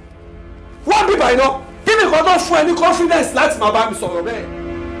mi. Wọ́n bíbá iná. Kí ni nǹkan tó fún ẹ ní confidence láti máa bá mi sọ̀rọ̀ bẹ́ẹ̀?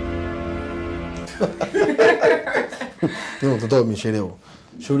 Ní ohun tó tọ́ mi ṣeré o,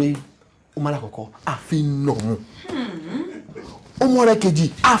 sórí ó máa lákọ̀ọ́kọ́ àfi nà mú. Ó mú ọ̀rẹ́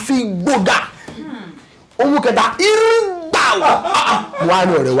kejì àfi gbóga. Ó mú kẹta irúgbà wà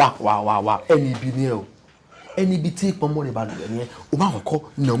ní ọ̀rẹ́ wà ẹni ibi ni ẹ o. Ẹni ibi tí ìpamọ́ rẹ̀ bá lù ẹ́ ni ẹ. Ó máa kọ́kọ́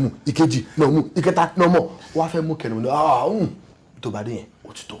nà mú ìkejì nà mú ìkẹta nà mọ́. Wọ́n á fẹ́ mú kẹrin ní tó bá dé yẹn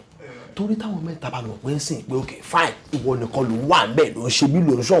ó ti tó. Torí táwọn mẹ́ta bá lọ pé ń sìn pé ok fine ìwọ nìkan ló ń wà bẹ́ẹ̀ ló ń ṣe bí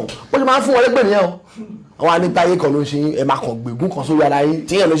ló ń ṣọ̀hún bó ṣe máa ń fún wọn lẹ́gbẹ̀ẹ́ nìyẹn o àwọn anígbáyé kan ló ń ṣe yín ẹ máa kàn gbégún kan sórí ara yín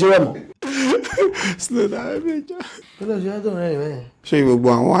tí yẹn ló ṣe rẹ̀ mọ́. Slow down ẹ̀mẹ́jọ. Kí ló ṣe é tó rẹ̀ rẹ̀? Ṣé gbogbo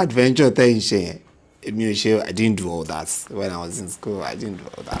àwọn adventure tẹ́ ń ṣe yẹn? Èmi ò ṣe I didn't do all that when I was in school. I didn't do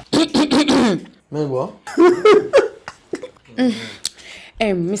all that. Mẹ́gbọ́.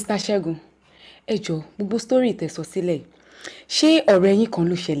 Mr. Ṣẹ́gun, ẹ jọ̀ọ́ gbogbo story ìtẹ̀sọ̀ sílẹ̀ yìí. Ṣé ọ̀rẹ́ yín kan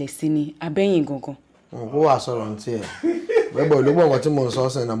ló ṣẹlẹ̀ sí ni abẹ́yìn gangan? Ó wà sọ̀rọ̀ ní tiẹ̀. Bẹ́ẹ̀ ló gbọ́ nǹkan tí mo ń sọ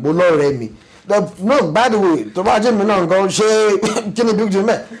ọ̀sẹ̀ náà. Mo lọ́ọ̀rẹ́ mi. No, by the way, tó bá jẹ́ mi náà nǹkan ṣé kí ni big deal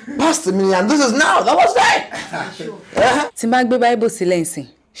mẹ́? Past me and this is now. That was there. Tí máa gbé Bible sílẹ̀ ǹsìn,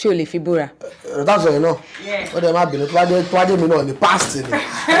 ṣé o lè fi búra? That's all you know. Ó dẹ̀ má bínú tó bá jẹ́ mi náà ni past ni.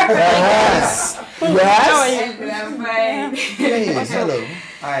 Yes. Hey, hello.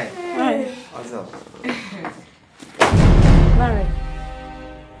 Hi. What's up? Lára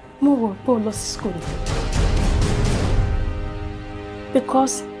mo rò pé o lọ sí school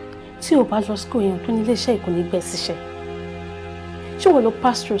because tí o bá lọ school yẹn tó ní iléeṣẹ́ ìkọ́ni gbẹ́ síṣẹ́ ṣé wọ́n lọ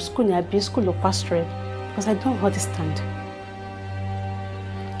pass through school ni àbí school lọ pass through because I don't understand.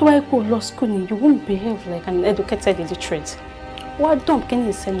 Tó bá yẹ kó o lọ school ni you won't behave like an educated illiterate. Wá dump kí ni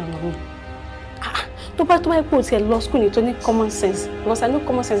ìsẹ́nu ọ̀nà mi. Tó bá yẹ kó o tiẹ̀ lọ school ni tó ní common sense because I know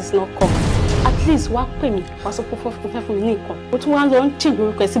common sense is not common. At least wá pè mí wá sọ pé fẹ́ fún mi ní nǹkan o tún wá lọ ń change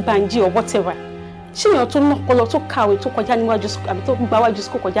orúkọ ẹ̀ sí Banji or whatever ṣé èèyàn tó lọ́pọlọ tó kàwé tó kọjá níwájú àbí tó gba wájú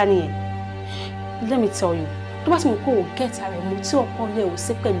school kọjá nìyẹn. Let me tell you tó bá sì mọ̀ pé o get ara ẹ̀ mú tí ọpọlọ ẹ̀ ò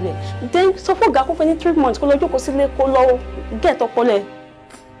sí pẹ̀lú ẹ̀ then sọ fún ọ̀gá kó fẹ́ ní 3 months kó lọ jókòó sílé kó lọ get ọpọlọ ẹ̀.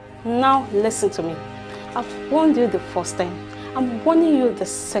 Now listen to me. I've warned you the first time. I'm warning you the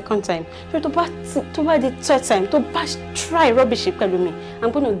second time. So to buy the third time, to try rubbish pẹ̀lú mi,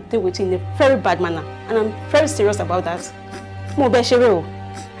 I'm going to deal with you in a very bad manner. And I'm very serious about that. Mo bẹ̀ ṣeré o.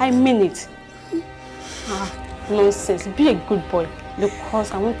 I mean it. Nonsense. Be a good boy.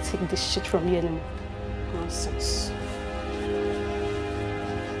 Because I won't take this shit from you anymore. Nonsense.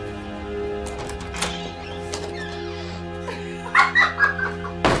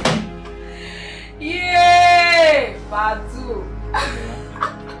 Yay! Batu.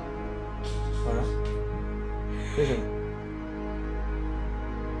 Listen.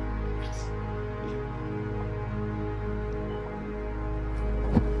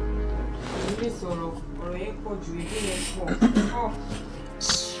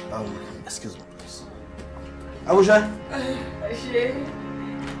 Excuse me, please. Abusha.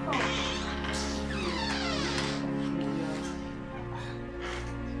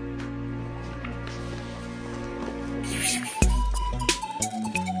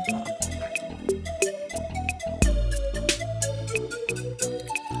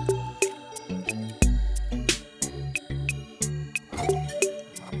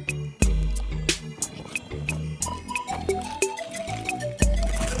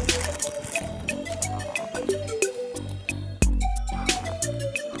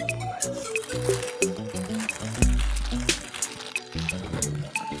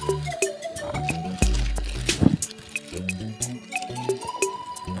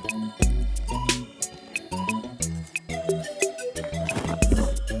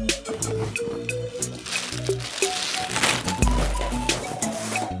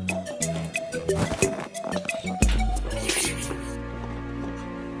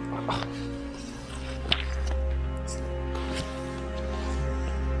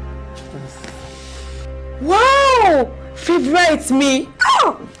 Wow! Favorite me!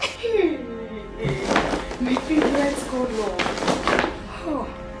 Oh! My favorite color. Oh.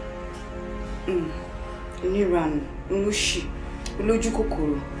 Onírànù, olóṣì, olójú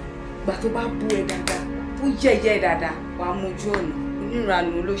kòkòrò. Ìgbà tó bá bú ẹ dáadáa, ó yẹ̀yẹ́ dáadáa, wàá mójú ọ̀nà.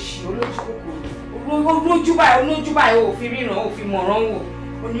 Onírànù, olóṣì, olójú kòkòrò. Olójú báyìí, ó fi ríran, ó fi mọ̀ràn wò.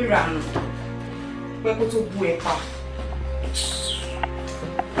 Onírànù. Pé kó tó bú ẹ pa.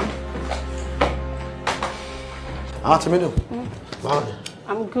 Tomato.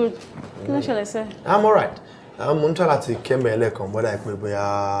 I'm good. Kí ló ṣẹlẹ̀ sẹ́? I'm alright. Mo ń tọ́ láti kẹ́mẹ̀ ẹlẹ́kan bọ́dà pé bóyá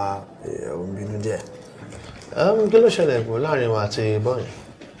òun bínú díẹ̀. Kí ló ṣẹlẹ̀ pọ̀ láàrin wa àti bọ́ọ̀yìn?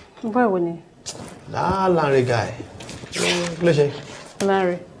 Bọ́ọ̀ wo ni? Láàrin guy. Kí ló ṣe?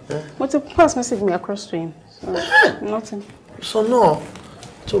 Larry. Mo ti pass message me across to him. So, nothing. So náà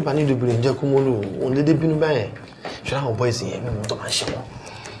tó bá ní ìdúbìrì jẹ́ kó mú lò òun dédé bínú báyẹn. Ṣọlá àwọn boys yẹn mímú tó máa ń ṣe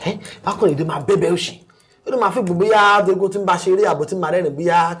wọ́n. Bákan lè dé máa bẹ́bẹ́ òṣì. Ó lè máa fi gbogbo bóyá dogo tí ń bá ṣeré àbò tí ń máa rẹ́rìn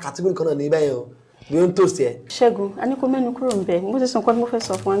bóyá kàtígórì kan náà ní bẹ́yẹn o. Bí ó ń tòsí ẹ. Ṣẹ́gun, a ní kó mẹ́nu kúrò ń bẹ̀. Mo ti sọ nǹkan tí mo fẹ́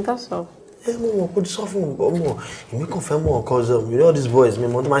sọ fún ẹ, that's all. Mo mọ̀ kó sọ fún ọmọ èmi kàn fẹ́ mọ̀ cause you know all these boys mi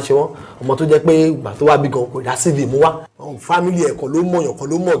mọ̀ tó máa ń ṣe wọ́n ọmọ tó jẹ́ pé ìgbà tó wá bí gan kò dá CV mú wá family ẹ̀ kan ló mọ̀yàn kan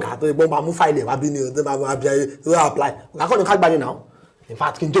ló mọ̀ gà tó yẹ pé wọ́n máa mú fáìlì ẹ̀ wá bí ni ọdún máa bí ayé tó yà apply ọ̀gá kan ní ká gbani náà in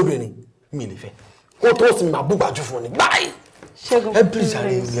fact kí n tóbìnrin mi lè fẹ́ kó tó sì máa bú gbàjú fún ni báyìí. Ṣẹ́gun, please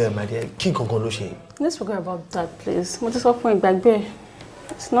my dear kí nǹkan kan ló ṣe. Let's forget about that please. Mo ti sọ fún ìgbàgbé.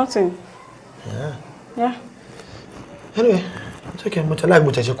 It's nothing. Yeah. Anyway, it's okay. Mo tẹ́lá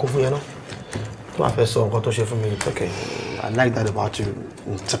ìgbò tẹ̀sẹ̀ kó fún yẹn náà. Tó bá fẹ́ sọ nǹkan tó ṣe fún mi, it's okay. I like that about you.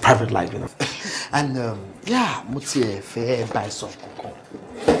 It's a private life, you know. And yeah, mo tiẹ̀ fẹ́ bá ẹ sọ kankan.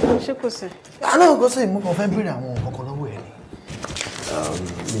 Ṣé kò sí? Àná kò sí, mo kàn fẹ́ béèrè àwọn nǹkan kan lọ́wọ́ ẹ ni.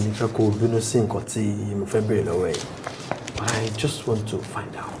 Mi ní fẹ́ kó bínú sí nǹkan tí mo fẹ́ béèrè lọ́wọ́ ẹ. I just want to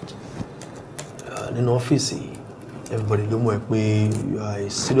find out. Nínú ọ́fíìsì, everybody ló mọ̀ ẹ́ pé you are a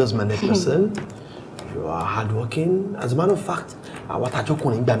serious-minded person. You are hardworking. As a matter of fact, àwọn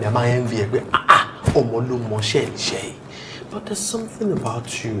àtàjọkùnrin gbà mí a máa ń envy ẹ pé ọmọ ló mọ ṣẹ́ ìṣe. But there's something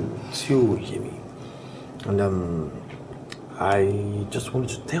about you tí ò yé mi. And I just want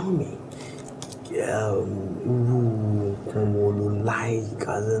you to tell me. Irú nǹkan wo lo like,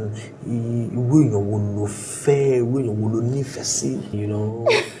 as in irú èèyàn wo lo fẹ́, irú èèyàn wo lo nífẹ̀ẹ́ sí, you know.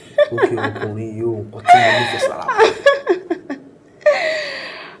 Okay, ọkùnrin yóò nǹkan tí mo nífẹ̀ẹ́ sára.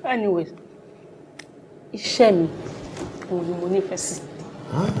 Anyway, iṣẹ́ mi òun ni mo nífẹ̀ẹ́ sí.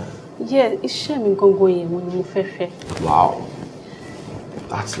 Yeah, iṣẹ́ mi gangan yẹn òun ni mo fẹ́ fẹ́. Wow,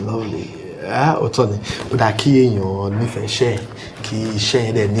 that's lovely. Ọ̀tọ̀ ni ó dáa kí èèyàn nífẹ̀ẹ́ iṣẹ́ kí iṣẹ́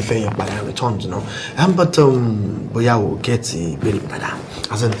yẹn dẹ̀ nífẹ̀ẹ́ yẹn padà return, you know. But bóyá o get ìbéèrè padà.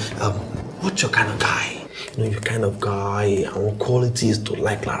 As in, what's your kind of guy? You know, your kind of guy, àwọn qualities to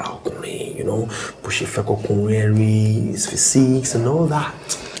like lára ọkùnrin, you know, bó ṣe fẹ́ kọkùnrin rí, his physique and all that.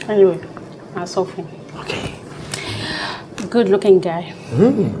 Anyway, I'll solve him. Okay. Good-looking guy.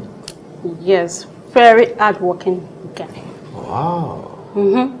 Yes, very hard-working guy. Wow.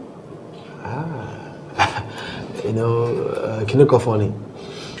 You know, can you go funny?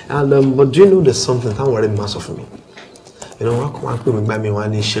 And but do you know there's something that worried mass of me? You know, what come and put me by me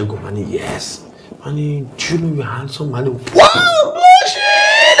one day, Shego, money, yes. Money, do you know you're handsome, money? Wow,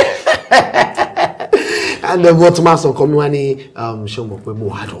 bullshit! And then what mass of come one day, show me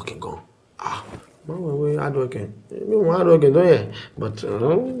more hardworking gone. We're hardworking. We're hardworking, don't you? But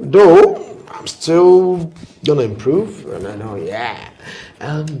though I'm still gonna improve, and I know, yeah.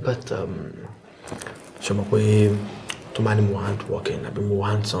 But show me to money more hardworking. I've been more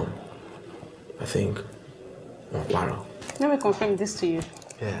handsome. I think. More paro. Let me confirm this to you.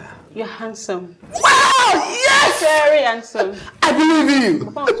 Yeah. You're handsome. Wow! Yes! Very handsome. I believe in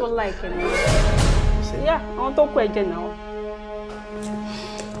you. I don't like him. Yeah, I want to talk again now.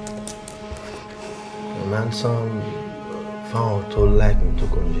 Handsome. Found to like me to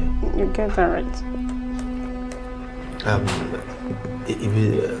come. You get that right.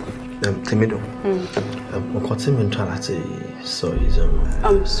 Timido. What continue trying to so is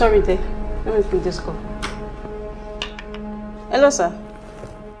sorry there. Let me pick this call. Hello, sir.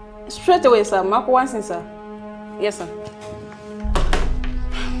 Straight away, sir. Marco wants in, sir. Yes, sir.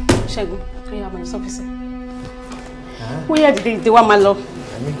 Shegu, do you have my officer? Where did they want my love?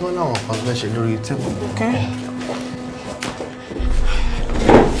 I'm going now. I'm going to show you table. Okay.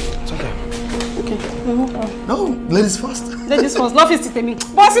 It's okay. Okay. No, ladies first. Ladies first. Love is to me.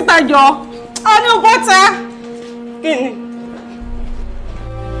 Boss it and yo. Oh no, butter. Give me.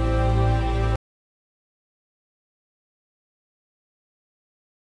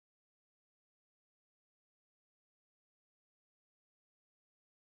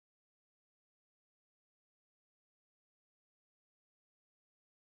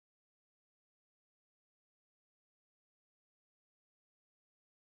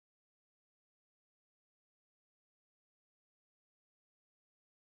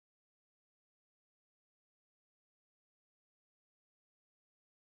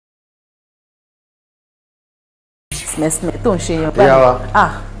 mẹ́sìmẹ́ tó ń ṣe yan báyìí.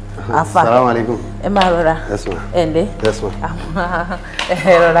 Àfà Salaam alaikum. Ẹ máa rọra. Yes ma. Ẹ ǹlẹ́. Yes ma. Ẹ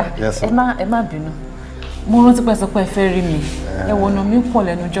rọra. Yes Ẹ má bínú. Mo rántí pé sọ pé ẹ fẹ́ rí mi. Ẹ wo ọ̀nà mi pọ̀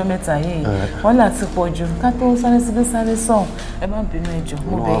lẹ́nu ọjọ́ mẹ́ta yìí. Wọ́n là ti pọ̀ jù. Ká tó sáré síbí sáré sọ̀hún. Ẹ má bínú ẹ jọ̀ọ́.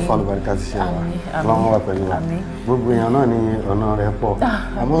 Mo bẹ̀ yín. Wọ́n fà lùbáríkà ti ṣe wa. Ọlọ́run wà pẹ̀lú wa. Gbogbo èèyàn náà ni ọ̀nà rẹ̀ pọ̀.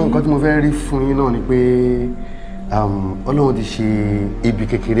 Àmọ́ nǹkan tí mo fẹ́ rí fún yín náà ni pé Ọlọ́run ti ṣe ibi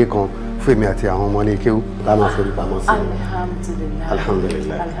kékeré kan fún èmi àti àwọn ọmọ ilé kéwú láwọn àforí pamọ́ sí.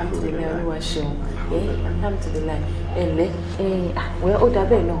 Alhamdulillah. Alhamdulillah. Olúwa ṣeun. Alhamdulillah. Ẹ̀lẹ́ wẹ́ ó dà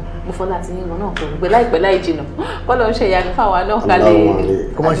bẹ́ẹ̀ náà mo fọ́ láti yín náà kò gbé láìpẹ́ láì jìnà kọ́lọ́ ń ṣe ìyanu fáwa náà kálẹ̀.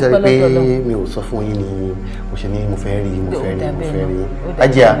 Kó má ṣe pé mi ò sọ fún yín ni mo ṣe ní mo fẹ́ rí.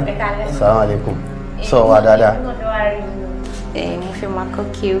 Ajia, assalamu alaikum. Sọ wa dáadáa. Mo fẹ́ máa kọ́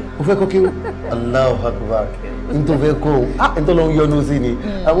kí o. Mo fẹ́ kọ́ kí o. Allahu Akbar. N tó fẹ́ kọ́ o. N tó lọ ń yọnu sí ni.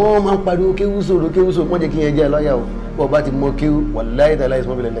 Àwọn máa ń pariwo kéwú sòrò wọ́n jẹ́ kí yẹn jẹ́ lọ́yà o. Bọ́ bá ti mọ kéwú wallahi ta'ala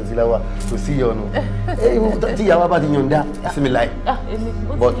ìsọ́n bẹ̀rẹ̀ lẹ́sí láwà kò sí yọnu. Tí ìyàwó bá ti yọ̀ǹda sí mi láì.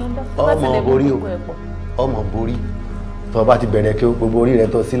 But ọmọ borí o. Ọmọ borí. Tó bá ti bẹ̀rẹ̀ kéwú gbogbo orí rẹ̀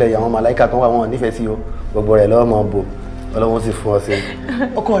tó sílẹ̀ àwọn màláíkà kan wà wọn nífẹ̀ẹ́ sí o. Gbogbo rẹ̀ lọ́mọ bò. Ọlọ́run sì fún ọ sí.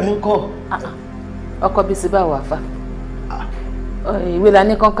 Ọkọ rẹ̀ ń kọ́. Ọkọ bí sí bá wà fà. Ìwé la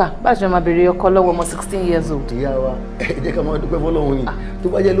ní kọ́ńkà bá ṣe máa bèrè ọkọ lọ́wọ́ ọmọ 16 years old. Ìyá wa ẹ jẹ́ ká máa dúpẹ́ fọ́lọ́run ni tó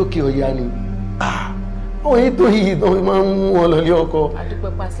bá jẹ́ lókè ọ̀yá ni àwọn yìí tó yìí tó máa ń mú wọn lọ lé ọkọ.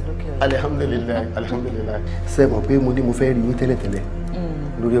 Adúpẹ́ pàṣẹ lókè ọ̀yá. Alhamdulillah alhamdulillah. Ṣé mọ̀ pé mo ní mo fẹ́ rí yín tẹ́lẹ̀tẹ́lẹ̀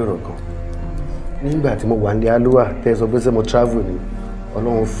lórí ọ̀rọ̀ kan nígbà tí mo wà ní alúwà tẹ́ sọ pé ṣé mo travel ni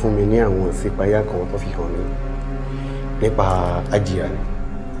Ọlọ́run fún mi ní àwọn ìṣípayá kan tó fi hàn mí nípa Àjíà ni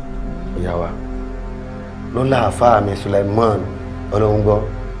ìyá wa lọ́la àfáà mi Sulaiman Ọlọ́run gbọ́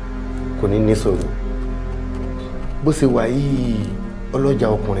kò ní ní sọ̀rọ̀ bó ṣe wà yìí ọlọ́jà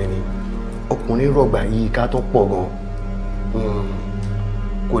ọkùnrin rọ̀gbà yìí ká tó pọ̀ gan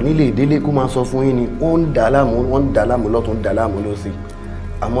kò ní lè délé kó máa sọ fún yín ni wọ́n ń dà láàmú lọ́tún dà láàmú lọ́sí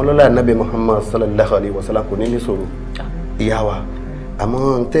àmọ́ lọ́la Nabi Muhammad sallallahu alayhi wa sallam kò ní ní sọ̀rọ̀ ìyá wa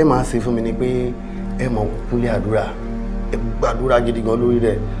àmọ́ tẹ́ máa ṣe fún mi ni pé ẹ mọ̀ kúlẹ̀ àdúrà ẹ gbàdúrà gidi gan lórí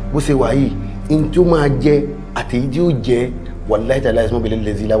rẹ̀ bó ṣe wà yìí ní tí ó máa jẹ àtèyí tí ó jẹ wallahi ta'ala ìsúnmọ́ bẹ̀rẹ̀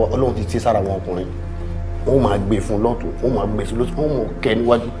lẹ́sí láwá Ọlọ́run ti tí sára wọn ọkùnrin wọ́n máa gbé fún lọ́tún wọ́n máa gbé sí lọ́tún wọ́n mọ̀ kẹ́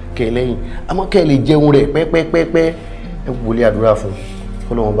níwájú kẹ́ lẹ́yìn àmọ́ kẹ́ lè jẹun rẹ̀ pẹ́pẹ́pẹ́pẹ́ ẹ wọlé àdúrà fún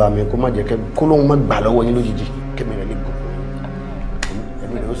kọ́lọ́run bá mi kó má jẹ́ kọ́lọ́run má gbà lọ́wọ́ yín lójijì kẹ́mi rẹ̀ lè gùn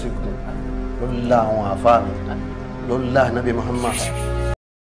ẹ̀mí rẹ̀ ó sì gùn lọ́la àwọn àfáà mi lọ́la Nabi Muhammad.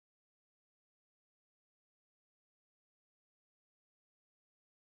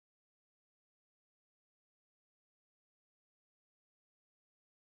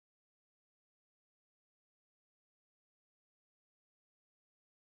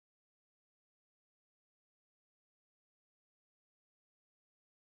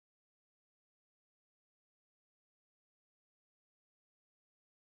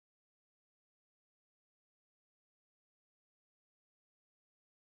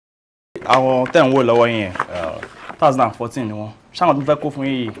 Àwọn tẹ́ ń wò lọ́wọ́ yẹn 2014 ni wọ́n ṣáwọn tó fẹ́ kó fún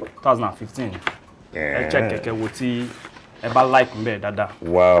yìí 2015 ẹ check kẹ̀kẹ́ wo tí ẹ bá like ń bẹ̀ dáadáa.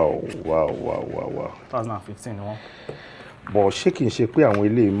 Wow. 2015 ni wọ́n. Bọ̀ ṣé kìí ṣe pé àwọn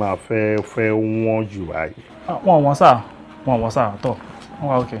ilé máa fẹ́ wọ́n jù báyìí. Wọ́n sáà tọ̀ wọ́n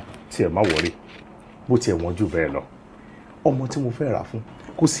wá òkè. Tí ẹ má wọrí bó tiẹ̀ wọ́n jù bẹ́ẹ̀ lọ ọmọ tí mo fẹ́ rà fún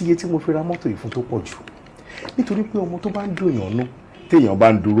kò sí iye tí mo fi ra mọ́tò yìí fún tó pọ̀ jù nítorí pé ọmọ tó bá ń dùn èèyàn nú téèyàn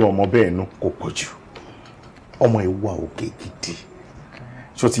bá ń dúró ọmọ bẹ́ẹ̀ nú kò pọ̀ jù ọmọ ìwà òkè gidi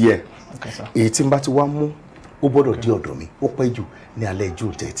ṣó ti yẹ èyí tí n bá ti wá mú ó gbọ́dọ̀ dé ọ̀dọ̀ mi ó pẹ́ jù ní alẹ́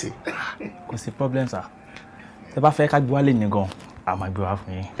June 30. Kò sí problem sir tẹ bá fẹ́ ká gbé wálé ní gan a máa gbé wá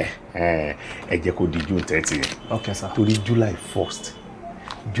fún yín. ẹ jẹ́ kó di June 30. Okay sir. Torí July 1st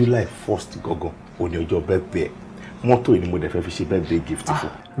gangan ó ní ọjọ́ birthday mọ́tò yìí ni mo dẹ̀ fẹ́ fi ṣe birthday gift fún.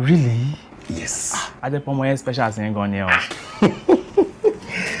 Really? Yes. Adépọ̀ ọmọ yẹn special sí gan ni ọ.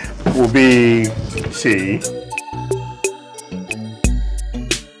 Wo bí ṣe yìí.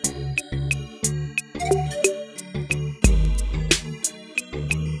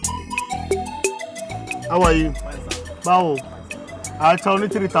 How are you? Báwo? Àìta oní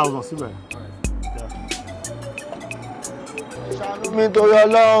 3,000 síbẹ̀. Ṣàánú mi torí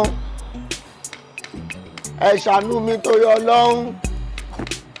Ọlọ́run. Ẹ ṣàánú mi torí Ọlọ́run.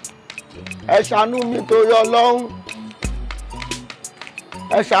 Ẹ ṣàánú mi torí Ọlọ́run.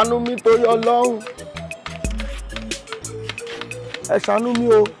 Ẹ ṣàánú mi torí Ọlọ́run. Ẹ ṣàánú mi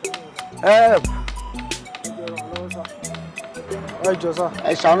o. Ẹ jọ̀ọ́ sà.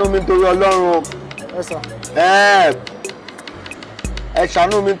 Ẹ ṣàánú mi torí Ọlọ́run o. Ẹ sà. Ẹ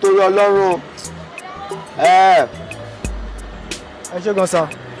ṣàánú mi torí Ọlọ́run o. ẹ ṣé gan sir.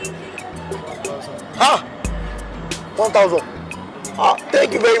 Ah, 1,000.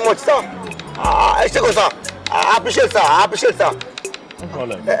 Thank you very much, sir. Ẹ ṣé gan sir. I appreciate, sir. I appreciate, sir. No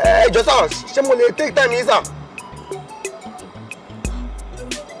problem. Ẹ jọ̀ọ́ sir, ṣé mo lè take time yín, sir?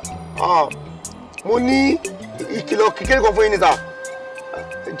 Mo ní ìkìlọ̀ kékeré kan fún yín ni, sir.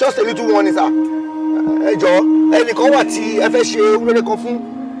 Just a little one ni, sir. Ẹ jọ̀ọ́, ẹnìkan wà tí ẹ fẹ́ ṣe oríire kan fún.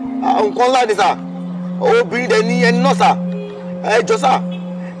 Nǹkan ńlá ni, sir. Obìnrin dẹ̀ ni ẹni náà, sir. Ẹ jọ̀ọ́ sir,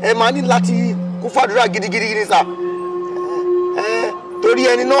 ẹ máa ní láti kún fàdúrà gidigidi ni, sir. Torí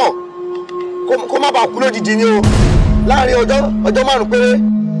ẹni náà kó má bàa kú lójijì ni o. Láàárín ọjọ́ márùn-ún péré.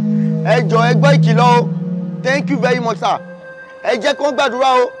 Ẹ jọ̀ọ́ ẹ gbọ́ ìkìlọ̀ o. Thank you very much, sir. Ẹ jẹ́ kó gbàdúrà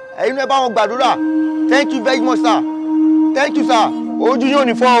o. Ẹ̀yin náà bá wọn gbàdúrà. Thank you very much, sir. Thank you, sir. Ojú yóò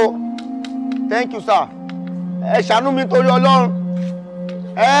ní fọ́ o. Thank you, sir. Ẹ ṣàánú mi torí Ọlọ́run.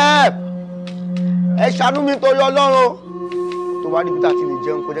 Ẹ ṣàánú mi torí Ọlọ́run o. Tó bá níbi tá a ti lè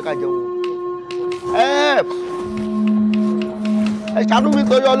jẹun kó jẹ́ ká jẹun o. Ẹ ṣàánú mi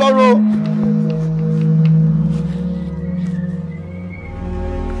torí Ọlọ́run o.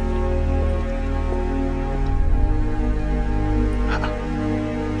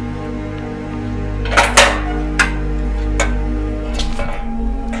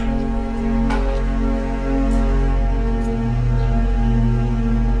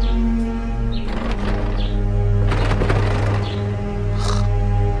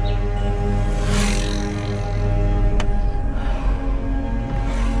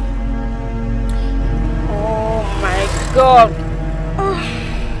 God.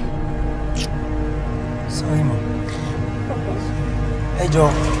 Sorry, ma. Ẹ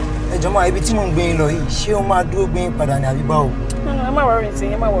jọ̀ọ́ máa ibi tí mò ń gbé yín lọ yìí, ṣé ó máa dúró gbé yín padà ní àbí báwo? No, ẹ má worry ǹtí,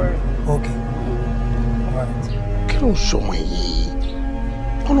 ẹ má worry. Okay. All right. Kí ló ń ṣọmọ yìí?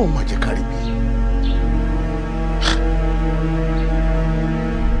 Ọlọ́run máa jẹ́ kárí bí.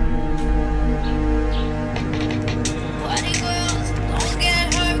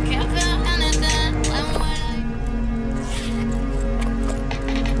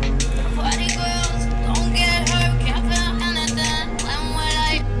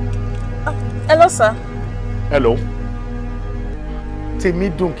 Hello, sir. Hello. Tèmi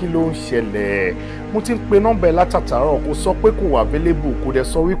dùn kí ló ń ṣẹlẹ̀? Mo ti ń pe nọ́mbà ẹ látàtàárọ̀ kó sọ pé kò wà available kò dẹ̀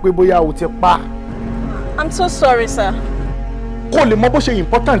sọ wípé bóyá o ti pa. I'm so sorry, sir. Kó lè mọ bó ṣe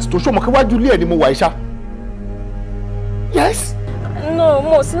important tó ṣó mọ̀ kí wájú ilé ẹ̀ ni mo wà ìṣá. Yes. No,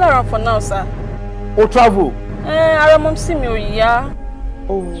 mo sí lára for now, sir. O travel. Ara mom sí mi ò yá.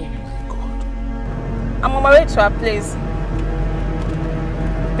 Oh my God. I'm on my way to her place.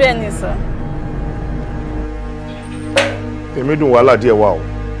 Bẹ́ẹ̀ni, sir. Tèmi dùn wàhálà díẹ̀ wá o.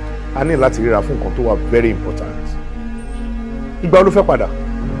 A ní láti ríra fún nǹkan tó wà very important. Ìgbà wo ló fẹ́ padà?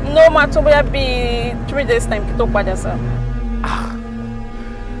 No, máa tó bóyá bíi 3 days time kí tó padà, sir.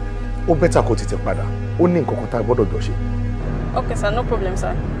 Ó bẹ́tà kó tètè padà. Ó ní nǹkan kan tá a gbọ́dọ̀ jọ ṣe. Okay, sir, no problem,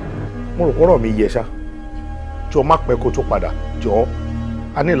 sir. Mo rò pọ́rọ̀ mi yẹ ṣá. Jọ̀ọ́ má pẹ́ kó tó padà. Jọ̀ọ́,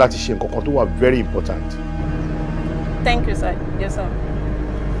 a ní láti ṣe nǹkan kan tó wà very important. Thank you, sir. Yes, sir.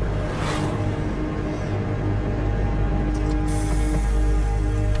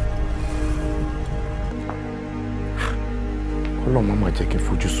 Ọlọ́run má jẹ́ kí n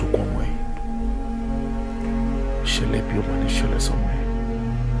fojú sunkún ọmọ ẹ̀. Ṣẹlẹ̀ bí ó máa ní ṣẹlẹ̀ sọmọ ẹ̀.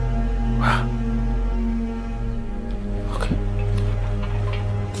 Okay.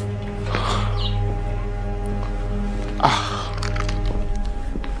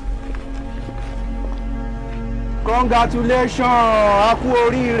 Congratulations, a kú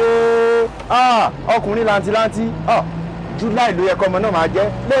oríire. Ọkùnrin làǹtìlanti. July ló yẹ kọ́mọ náà máa jẹ́.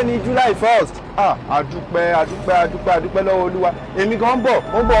 Lẹ́ni July 1st. Adúpẹ́ lọ́wọ́ Olúwa. Èmi gan ń bọ̀,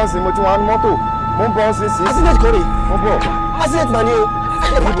 mo ń bọ̀ ọ́sìn, mo ti wà ní mọ́tò. Mo ń bọ̀ ọ́sìn sí. Accident kò rè. Mo ń bọ̀. Accident mà ní o.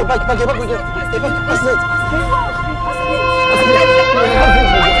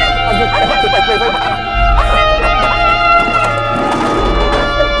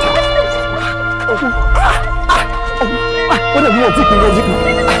 Ó dẹ̀ bí wọ́n tí kì í lọ jí kì í.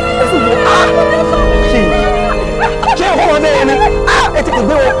 Ṣé ìwọ́n wọn bẹ́ẹ̀ ni? Ẹ ti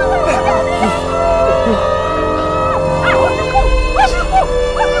gbé wọn.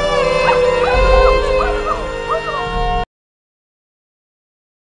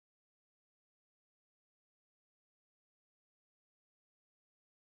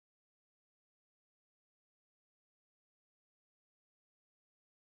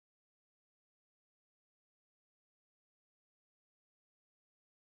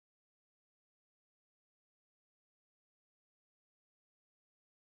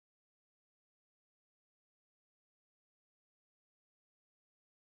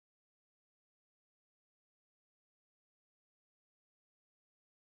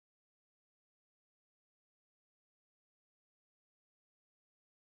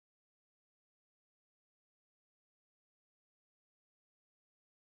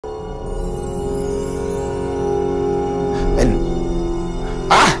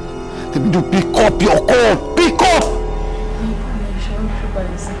 need to pick up your call. Pick up.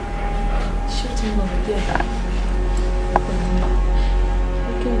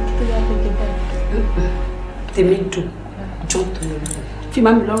 Tèmi dùn jọ tó lè lọ fi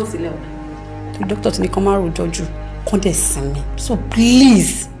máa mi lọ́rùn sílẹ̀ o. The doctor ti ní kán má rojọ́ jù kán dẹ̀ sinmi so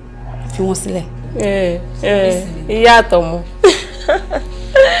please fi wọ́n sílẹ̀. Ìyá àtọmọ.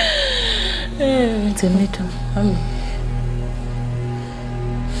 Tèmi dùn mami.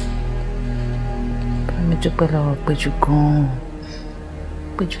 Bá mi dúpẹ́ lọ́wọ́ Péjú gan-an.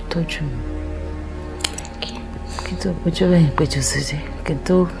 Péjú tọ́jú mi. Kí n tó Péjú lẹ́yìn Péjú sídìí kí n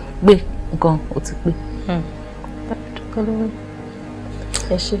tó gbé nǹkan ó ti gbé. Bá mi dúpẹ́ lọ́wọ́.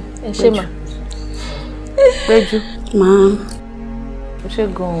 Ẹ ṣé mà. Péjú. Máa. Ó ṣe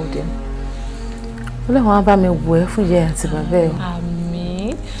gan-an òde. Ọlọ́run á bá mi wò ẹ́ fún ìyá àti bàbá ẹ̀.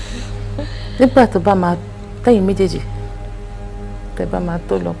 Àmín. Nígbà tó bá máa tẹ̀yìn méjèèjì tẹ́ bá máa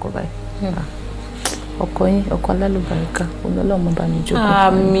tó lọ́kọ báyìí. Ọkọ yín ọkọ alálùbáríkà Ọlọ́run bá mi jókòó.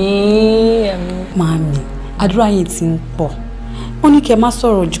 Àmín. Màámi, àdúrà yín ti ń pọ̀. Wọ́n ní kẹ́ má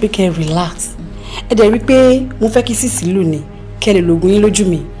sọ̀rọ̀ ju pé kẹ́ relax. Ẹ dẹ̀ rí pé mo fẹ́ kí sísì lù ní kẹ́ lè lògùn yín lójú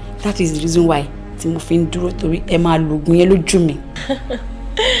mi. That is the reason why tí mo fi ń dúró torí ẹ máa lògùn yẹn lójú mi.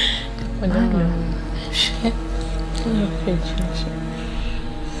 Ṣé ó fẹ́ jù ṣe?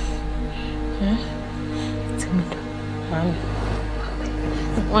 Tèmi dùn. Màámi.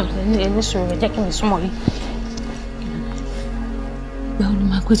 Wọ́n lè ní sọ̀rọ̀ jẹ́ kí mi súnmọ́ rí. Báwo ló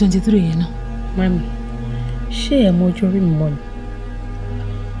máa pé 23 yẹn náà? Mami, ṣé ẹ mọ ọjọ́ orí mi mọ́ ni?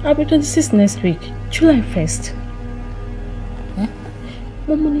 I'll be 26 next week, July 1st.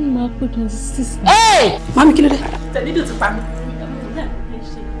 Mo mọ ní máa pé 26. Mami, kí ló dé? Tèmi dùn ti pa mí.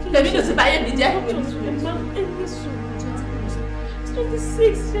 Tèmi dùn ti bá yé mi jẹ́.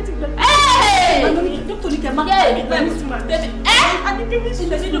 26, Dókítà ní kẹ́ máa pè mí pẹ̀lú sùúrù.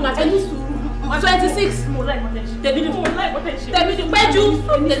 Tèmi dùn máa pẹ̀lú sùúrù. 26. Tèmi dùn Péjú.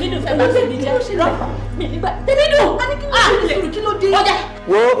 Tèmi dùn fẹ́ bá tèmi jẹ́. Tèmi dùn. Kí ló dé?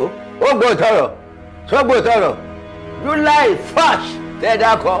 Wo ó gbọ́ tọrọ sọ́gbọ́ tọrọ July 1st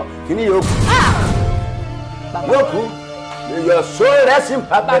tẹ́ẹ̀dá kọ kí ni yóò kú. Yóò kú your soul rest in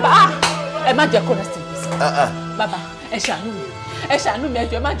peace. Bàbá ẹ má jẹ́ kó rest in peace. Bàbá ẹ ṣàánú mi. Ẹ ṣàánú mi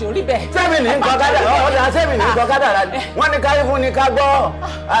ẹjọ́ ẹ má jẹ́ orí bẹ́ẹ̀. Sẹ́mi ní nǹkan kádàrá ọ̀dà sẹ́mi ní nǹkan kádàrá ni wọ́n ní kárí fún ni ká gbọ́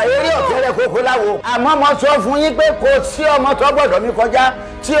eré ọ̀kẹ́rẹ́ kókó láwo. Àmọ́ mo sọ fún yín pé kò sí ọmọ tó gbọ́dọ̀ mi kọjá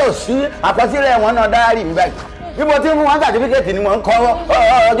tí ò sí àkọsílẹ̀ wọn náà dáárì mi báyìí. Bí mo ti ń fún wọn sàtífíkẹ́tì ni mo ń kọ́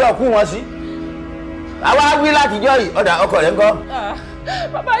ọjọ́ kú wọn sí. Àwa wí látijọ́ yìí ọ̀dà ọkọ rẹ̀ ń kọ́.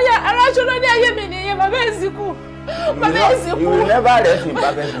 Bàbá yà aráṣọ ló ní ayé mi nìyẹn bàbá ẹ̀ sì kú. Bàbá ẹ̀ sì kú. You will never rest in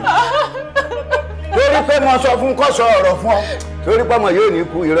perfect peace. Torí pé mo sọ fún kọ́sọ̀ ọ̀rọ̀ fún ọ torí pé ọmọ yóò ní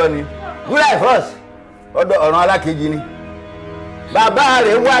kú irọ́ ni July 1st ọ̀dọ̀ ọ̀ràn alákejì ni bàbá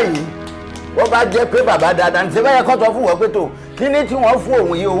rẹ̀ wá yìí wọ́n bá jẹ́ pé bàbá dáadáa ní sẹ́fẹ́ kọ́ sọ fún wọn pé tó kí ni tí wọ́n fún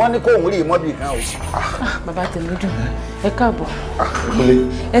òun yìí wọ́n ní kó òun rí ìmọ̀bì kan o. Bàbá Tèmi dùn ẹ káàbọ̀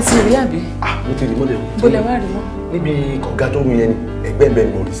ẹ sì rí àbí. Mo ti rí mọ́lẹ̀ o. Bó lẹ wá rí mọ́. Níbi kọ̀ọ̀gá tó mi yẹn ni ẹgbẹ́ ń bẹ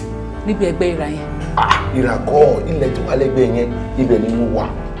ni mo rí sí. Níbi ẹgbẹ́ ìrà yẹn. Ìràkọ́ ilẹ̀ tó wà lẹ́gbẹ̀ẹ́ yẹn ibẹ̀ ni mo wà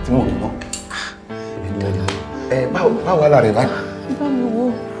tí mo rí mọ́. Báwo la rẹ̀ báyìí? Bá mi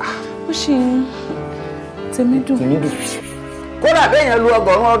wo ó ṣì ń Tèmi dùn. Kódà béèyàn lu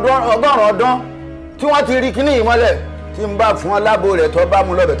ọgọ́rùn-ún ọdún tí wọ́n ti rí kíní yìí mọ́lẹ̀ tí ń bá fún ọ lábo rẹ̀ tó bá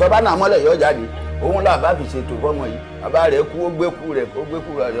mú lọ́bẹ̀ tó bá nà mọ́lẹ̀ yọ jáde òun là bá fi ṣètò fọ́mọ yìí bàbá rẹ̀ kú ó gbé kú rẹ̀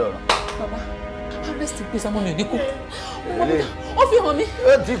ọ̀rọ̀. Bàbá arrest gbèsè ọmọ mi ò ní kú. Ó fi hàn mí.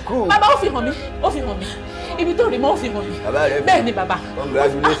 Ó ti kú. Bàbá ó fi hàn mí. Ibi tó rí mọ́ ó fi hàn mí. Bàbá rẹ̀ bẹ́ẹ̀ ni bàbá.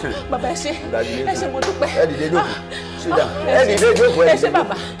 Congratulations. Bàbá ẹ ṣé mo dúpẹ́. Ẹ dìde jókòó. Sit down. Ẹ dìde jókòó. Ẹ ṣé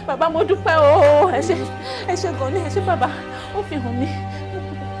bàbá. Bàbá mo dúpẹ́ o. Ẹ ṣé gan ni ẹ ṣé bàbá. Ó fi hàn mí.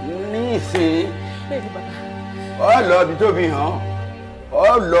 Ní ìsìn. Bẹ́ẹ̀ ni bàbá. Ọ lọ ibi tó fi hàn.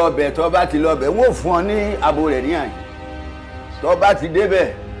 Ọ lọ ọbẹ̀ tó bá ti lọ ọbẹ̀ wọ́n fún ọ ní abo rẹ̀ ní àyè. Tó bá ti débẹ̀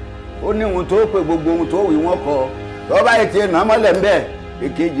ó ní ohun tó pè gbogbo ohun tó wí wọ́n kọ. Tó bá yẹ ti nà mọ́lẹ̀ ńbẹ̀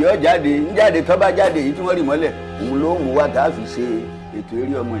èkejì ọ jáde ń jáde tó bá jáde èyí tí wọ́n rì mọ́lẹ̀ òun ló mú wa tá a fi ṣe ètò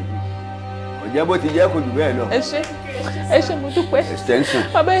eré ọmọ yìí ọ̀jẹ́ bó ti jẹ́ kò jù bẹ́ẹ̀ lọ. ẹ ṣé mo dúpẹ́. Extension.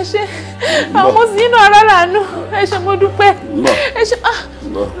 Bàbá ẹ ṣé àwọn ọmọ sí inú ara làánú ẹ ṣé mo dúpẹ́. Ẹ ṣé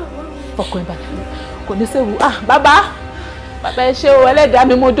fọkàn ẹ balẹ̀ kò ní séwu bàbá ẹ ṣé o ẹlẹ́dàá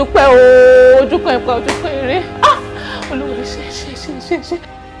mi mo dúpẹ́ o ojúkan ìpẹ́ ojúkan eré olówó ṣe.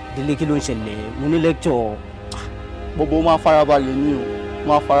 Délé kí ló ń ṣẹlẹ̀ mo ní lẹ́kítọ̀. Gbogbo máa farabalẹ̀ ní o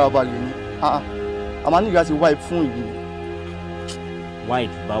máa farabalẹ̀ ní a máa nígbà tí wipe fún ìlú.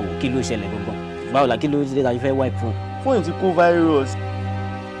 Wipe báwo kí ló ṣẹlẹ̀ gbọ̀ngàn báwo la kí ló ṣe ta fẹ́ wipe fún. Fún ìtí kó virus.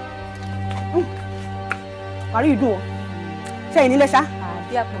 Parí ìdùn o ṣe ìnílẹ̀ ṣá.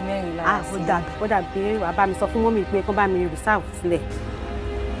 bí àpò mẹ́rin lára sí. Ó dà pé wàá bá mi sọ fún mọ́mì pé kán bá mi reserve sílẹ̀.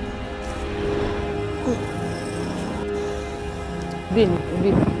 Ibi ni.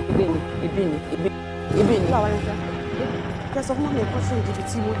 Kẹ́ sọ fún mọ́mì ẹ̀kọ́ sí ibi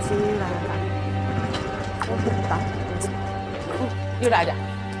tí mo ti ń ra ẹ̀ka. Wọ́n kò ta. Ìràdà.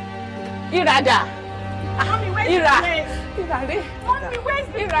 Ìràdà.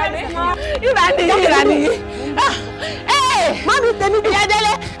 Mami tèmi bí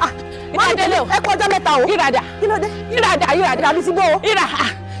Adélé. Adélé ẹ kọjá mẹ́ta o. Ìràdà. Kí ló dé? Ìràdà mi ti bó o.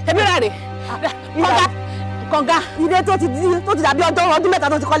 Ẹbí rà rè. Kọ̀ǹga. Ilé tó ti dàbí ọdún mẹ́ta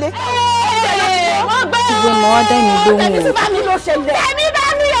tó ti kọ́lé. Wọ́n gbé o. Ìwé mọ́ wá dá mi lóhùn o. Tèmi bá mi ló ṣẹlẹ̀. Tèmi bá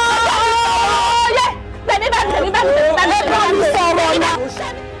mi o. Tèmi bá mi sọ̀rọ̀ náà.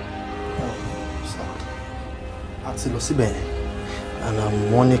 Àti lọ síbẹ̀ yẹn and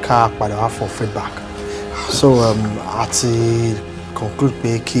wọ́n ní ká padà wá for feedback so àti conclude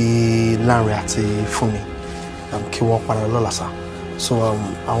pé kí Lanre àti Fúnmi kí wọ́n padà lọ́la sá so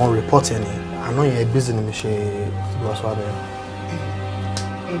àwọn report yẹn ni àná yẹn busy ni mi ṣe lọ sọ abẹ́rẹ́.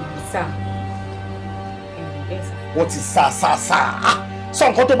 Sá. Wọ́n ti sá sọ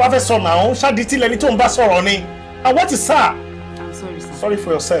nǹkan tó bá fẹ́ sọ náà ṣáàdì tí lẹni tó ń bá sọ̀rọ̀ ni and what is sá. I'm sorry sir. Sorry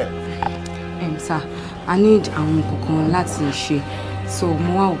for yourself. Sir, I need àwọn kankan láti ṣe so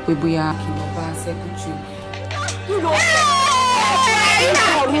mo wá wò pé bóyá kí lọ bá secretary.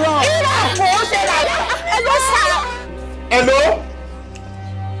 Hello?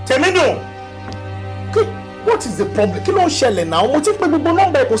 Tẹ̀mínú. What is the problem? Kí ló ń ṣẹlẹ̀ náà? Mo ti ń pe gbogbo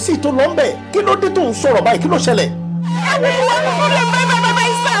nọ́mbà ẹ̀ kò sí ìtò nọ́mbà ẹ̀. Kí ló dé tó ń sọ̀rọ̀ báyìí? Kí ló ṣẹlẹ̀?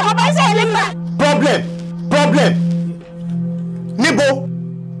 Problem. Níbo?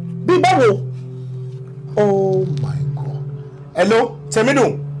 Bí báwo? Oh my God. Hello? Tẹ̀mínú.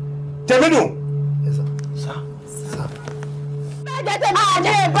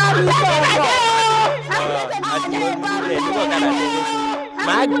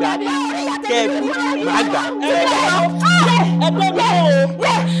 Màá gbà kẹ́ẹ̀kú màá gbà.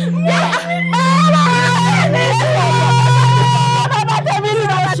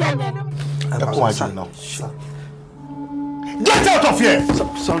 Ẹkún àjò náà. Get out of here!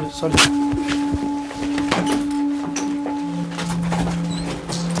 Sorry.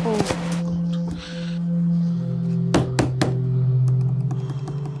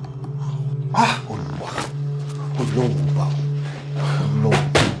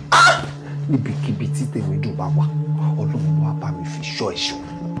 Níbikíbi tí tèmi dùn bá wà Ọlọ́run wá bá mi fi ṣọ́ ẹ̀ṣọ́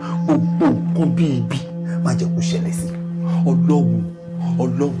gbogbo nǹkan bí ibi má jẹ́ kó ṣẹlẹ̀ sí Ọlọ́run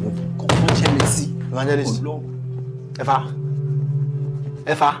kò má ṣẹlẹ̀ sí Evangelist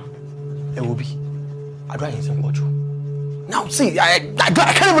Ẹ̀fà ẹ wo bí àdúrà yẹn ti ń pọ̀ jù. Now see I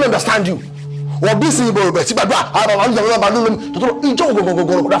can't even understand you. Wọ́n bí sí ibò rẹ̀ tí gbàdúrà àwọn àlùjọ lọ́ba lónìí tòtòrò ìjọ wo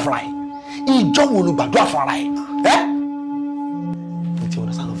gbogbogbò gbàdúrà fúnra ẹ̀ ìjọ wo ló gbàdúrà fúnra ẹ̀ ẹ́ mi ti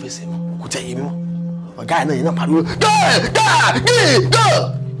wọ́n sá lọ fèsì mọ́ kò tẹ̀ yé mi mọ́ ọ̀gá ẹ̀ náà yẹn náà pariwo girl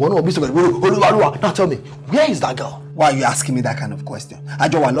wọ́n náà bí sọ̀rọ̀ olúwa now tell me where is that girl. Why are you asking me that kind of question?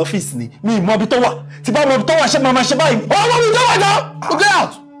 Àjọ wà lọ́fíìsì ni mi mọ ibi tó wà tí bá mọ ibi tó wà ṣe máa ṣe báyìí. ọmọ mi tó wà jọ o get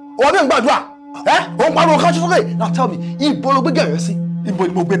out ọwọ́ mi ń gbàdúrà òun pariwo ká ṣe sókè now tell me ibo ló gbé gẹ̀rẹ́ sí. Ibo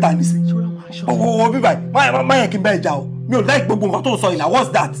ni mo gbé ta ní sí. Owó bíbá yìí má yẹ kí n bá ìjà o mi ò láì gbogbo nǹkan tó sọ ìlà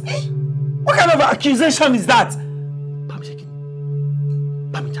what's that? What kind of accusation is that? Bámi ṣe kí ni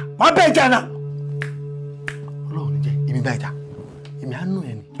bámi jà. Má bẹ́ẹ̀ jà náà. Ọlọ́run ní jẹ́ èmi bá ìjà èmi á nù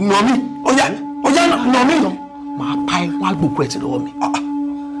ẹ̀ ni. Nà mí ọ̀yá nà mí. Màá pa ẹ wá gbogbo ẹ̀ tí lọ́wọ́ mi.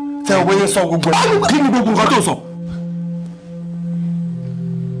 Tẹ ò bóyá sọ gbogbo ẹ̀ kí ni gbogbo nǹkan tó sọ.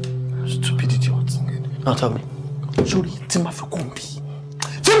 Stupid idiot. Now tell me sórí tí ma fi kún bí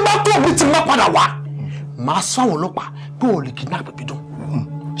tí ma kún bí tí ma padà wá màá sọ àwọn ọlọ́pàá pé o lè kidnap bí dùn.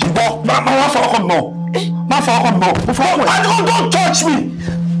 Ṣùgbọ́n máa fọ ọkọ mi mọ́ máa fọ ọkọ mi mọ́ mo fọ ọkọ mi. Don't touch me.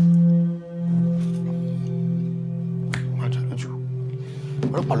 Má jẹ́ lójú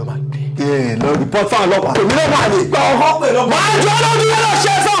ọlọ́pàá ló máa gbé. Lọ report fún ọlọ́pàá. Èmi náà máa lè gba ọkọ pè lọ́pàá. Máa jọ lójú yẹn lọ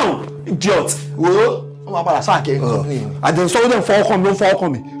ṣe fún. Idiot. Wo wọ́n máa padà sáà kẹ́ àdìsọ́ ó dẹ̀ fọ ọkọ mi ló ń fọ ọkọ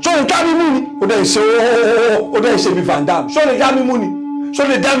mi. Ṣé o lè dá mi mú ni? Ó dẹ̀ ṣe mi Van Dam. Ṣé o lè dá mi mú ni? Ṣé o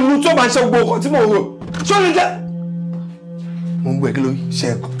lè dá mi mú tí ó máa ṣe gbogbo ọkọ tí mo rò? Ṣé o lè dá. Mo ń gbọ́ ẹ kí ló rí.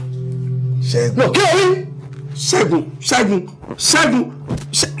 Ṣẹ́gun. No, kí ló rí? Ṣẹ́gun.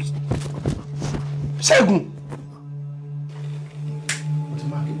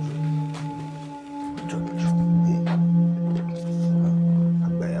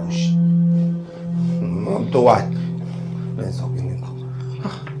 Àgbàyà òṣì. Tó wà lẹ́yìn sọ pé nìkan.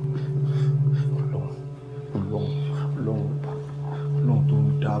 Ọlọ́run tó ń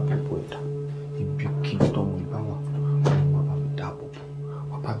dáàbò bò ẹ̀dá ibikíbi tọ́mọ ìbá wà Ọlọ́run bàbá mi dáàbò bò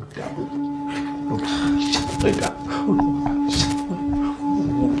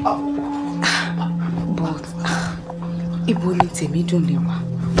But ibo ni tèmi dùn lè wà.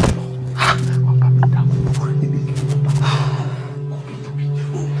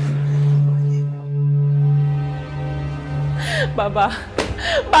 Bàbá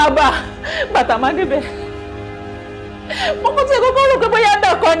bàtà máa débẹ̀. Mo kò tí kọ́kọ́ rò pé bóyá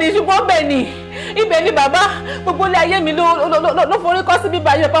bẹ́ẹ̀ kọ́ ni ṣùgbọ́n bẹ́ẹ̀ ni. Ibẹ̀ ni bàbá gbogbo ilé ayé mi ló forí kọ́ síbí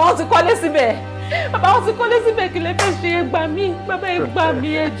báyìí bàbá wọn ti kọ́lé síbẹ̀. Bàbá wọn ti kọ́lé síbẹ̀ kí lè fẹ́ ṣe ẹ gbà mí. Bàbá ẹ gbà mí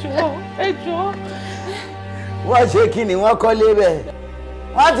ẹ jọ̀ọ́. Wọ́n ṣe kí ni wọ́n kọ́lé bẹ̀?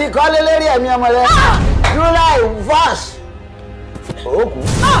 Wọ́n ti kọ́lé lérí ẹ̀mí ọmọ rẹ̀. July 1st. Òkú.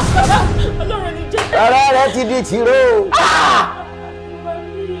 Bàbá Ọlọ́run ní jẹ́. Ọ̀rọ̀ rẹ ti di tìró.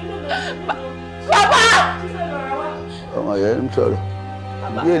 Bàbá. Ọmọ yẹn ń sọ̀rọ̀.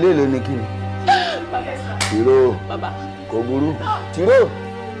 Bí eléèlò ni kí ni? Tìró. Kò burú. Tìró.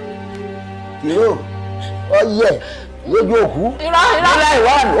 Ọyẹ lójú òkú. July 1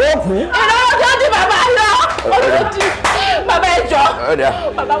 òkú. Ọjọ́ di bàbá ọjọ́ di. Bàbá ẹ jọ̀ọ́.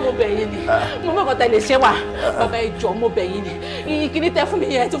 Bàbá mo bẹ̀ yín ni. Mo mọ̀ kọ́ tẹ̀lé ṣé wà. Bàbá ẹ jọ̀ọ́ mo bẹ̀ yín ni. Ìkíní tẹ fún mi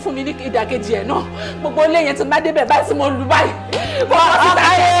yẹn tún fún mi ní ìdàkejì ẹ̀ náà. Gbogbo ilé yẹn ti má débẹ̀ báyìí tí mo lù báyìí. Wọ́n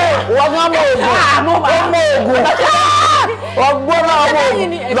mọ oògùn. Ọgbọ́n náà wò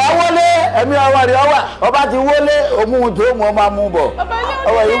lọ́wọ́lé ẹ̀mí ọwọ́ rẹ̀ ọba ti wọlé òmùhùn tó mọ̀ máa mú bọ̀.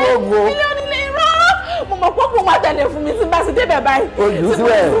 Ọwọ́ yìí wọ́n gbó. Mo mọ̀ pé mo máa tẹ̀lé fún mi tí bá ti débẹ̀ báyìí. Ojú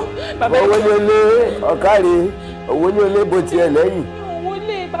síbẹ̀ owó ní olé ọ̀kárí owó ní olé bó tiẹ̀ lẹ́yìn. Owó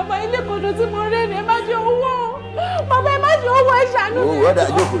lè bàbá ilé kodo tí mo rẹ́ ni ẹ má jẹ owó. Bàbá ẹ má jẹ owó ẹ ṣàánú mi. Owó ọ̀dà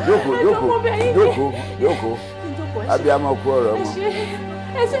jókòó. Abiyamọ kú ọ̀rọ̀ mọ́.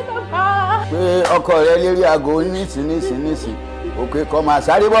 Ẹ ṣé bàbá. Pé ọkọ rẹ lérí aago nísìn òkè kọ́ máa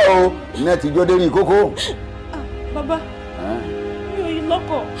sáré bọ̀ o iná ti jó dérí kókó. Bàbá mi ò yí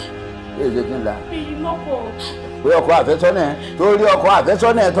lọ́kọ̀. Ṣé èdè kí n la? Mi ò yí lọ́kọ̀. Pé ọkọ àfẹ́sọ́nà ẹ̀ torí ọkọ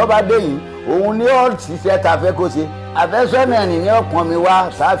àfẹ́sọ́nà ẹ̀ tó bá dé yìí òun ni ó ṣiṣẹ́ ta fẹ́ kó ṣe. Àfẹ́sọ́nà ẹ̀ nìyẹn ọkàn mi wá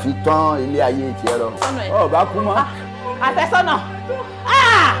sáfi tán ilé ayé tiẹ̀ lọ. Ọba kú mọ́. Àfẹ́sọ́nà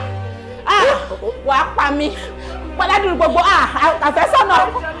wà á pa mi pàdádùn gbogbo àfẹ́sọ́nà.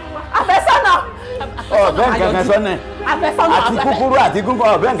 Ọ̀bẹ nǹkan sọ́nà àti kúkúrú àti gúngún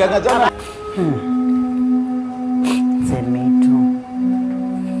ọ̀bẹ nǹkan sọ́nà. Tèmi dùn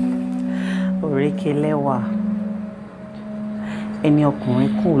òrékè lẹ́wà ẹni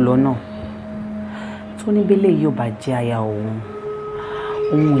ọkùnrin kù lọ́nà tó níbélé yóò bá jẹ́ aya òun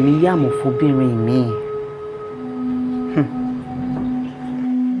ò ní yàmù fóbìnrin mi.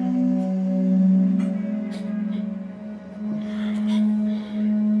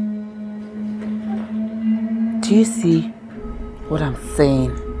 Do you see what I'm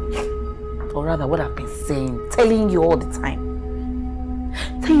saying? Or rather, what I've been saying, telling you all the time.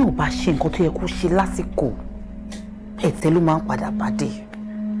 Téèyàn ò bá ṣe nǹkan tó yẹ kó ṣe lásìkò, ẹ̀tẹ́ ló máa ń padà bàdé.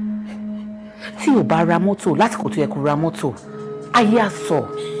 Tí ò bá ra mọ́tò lásìkò tó yẹ kó ra mọ́tò, ayé á sọ.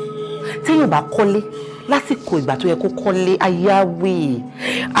 Téèyàn ò bá kọ́lé lásìkò ìgbà tó yẹ kó kọ́lé, ayé á wé.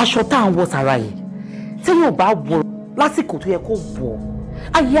 Aṣọ tá à ń wọ̀ sára yìí, téèyàn ò bá wọ̀ lásìkò tó yẹ kó wọ̀,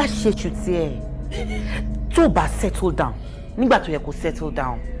 ayé á ṣe jù tiẹ̀. Tó bá settle down nígbà tó yẹ kó settle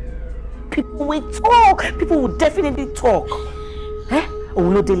down, people will talk, people will definitely talk.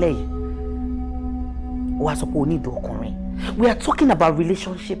 Òun ló délẹ̀ yìí ó wá sọ pé o ní ìdó ọkùnrin. We are talking about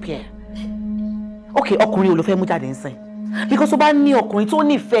relationship here. Okay, ọkùnrin ò ló fẹ́ mú jáde nsìn because ó bá ní ọkùnrin tó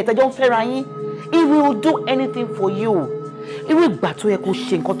nífẹ̀ẹ́ tẹ́jọ́ ń fẹ́ra yín, he will do anything for you. Irú ìgbà tó yẹ kó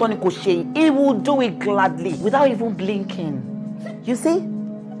ṣe nǹkan tó ní kó ṣe, he will do it gladly without even blinking. You see?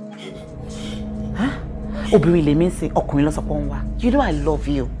 Obìnrin lèmi ń sìn, ọkùnrin ló sọ pé ń wá. You know I love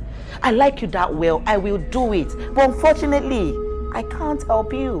you. I like you that well. I will do it. But unfortunately, I can't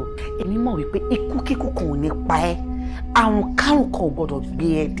help you. Èmi mọ̀ wípé ikú kíkú kan ò ní pa ẹ́. Àrùn kárùn kan ò gbọ́dọ̀ gbé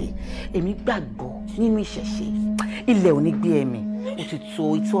ẹ dé. Èmi gbàgbọ́ nínú ìṣẹ̀ṣe. Ilẹ̀ ò ní gbé ẹ̀mí. Ó ti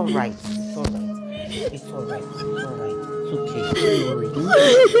tó, it's all right. It's all right. It's all right. It's all right. It's okay. Don't worry.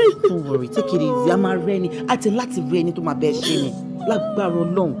 Don't worry. Take it easy. A máa rẹ́ ni. Àti láti rí ẹni tó máa bẹ́ẹ̀ ṣe ni. Lágbára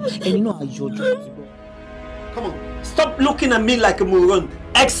Ọlọ́run. Ẹni náà á yọjú. Come on, stop looking at me like a moron.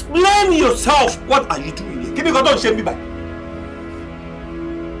 Explain yourself. What are you doing here? Kí ni nǹkan tó ń ṣe mí báyìí?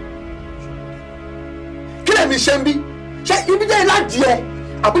 Kí lèmi ṣe ń bí? Ṣé ibi jẹ́ ìlàjì ẹ̀?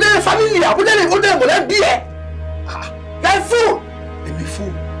 Àbúlé family, àbúlé mọ̀lẹ́bí ẹ̀? You're a fool. I'm a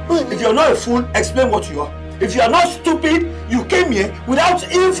fool. If you're not a fool, explain what you are. If you are not stupid, you came here without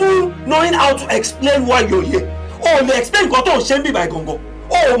even knowing how to explain why you're here. Oh, lè explain nǹkan tó ń ṣe mí báyìí gangan.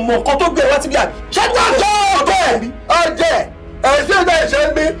 Oh, mọ nǹkan tó gbé wá síbí àbí. Ṣé ọjẹ́ ẹ̀sìn ọjọ́ ìṣẹ́ ń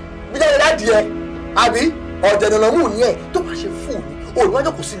bí bíjẹ́ ìlàjì ẹ̀ àbí ọ̀dẹ̀nàmú ni ẹ̀ tó bá ṣe fún mi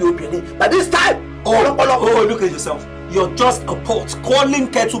olùwájọ́ kò sí ilé obìnrin by this time. Oh, look at yourself. you're just a pot calling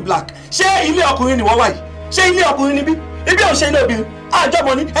kettle black. Ṣé ilé ọkùnrin ni wọ́n wà yìí? Ṣé ilé ọkùnrin ni bí? Ibi ò ṣe ilé obìnrin.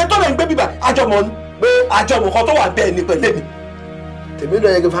 Àjọmọ̀ ni ẹni tó lè ń gbé bíbà àjọmọ̀ ni pé àjọmọ̀ kan tó wà bẹ́ẹ̀ ni pẹ̀lú èmi. Tèmi ló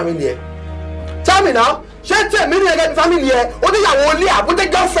yẹ kí family ẹ. Tell me now, ṣé tèmi ló yẹ kí family ẹ? Ó ní ìyàwó ilé àbújá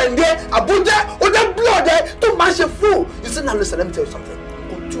girlfriend ẹ àbújá ó jẹ́ blood ẹ tó máa ṣe fún. You see now listen, let me tell you something.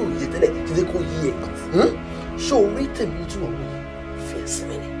 Ojú òye tẹ́lẹ̀ títí kò yí ẹ. Ṣé orí tèmi tún ọ̀hún fi ẹ̀sìn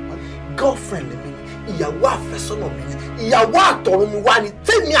mi ni? Girlfriend mi ni, ìyàwó àfẹ́sọ́nà mi ni, ìyàwó àtọ̀run mi wá ni,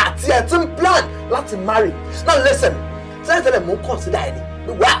 tèmi àti ẹ̀ ti ń plan láti marry. Now listen, tẹ́lẹ̀ mo ń consider ẹ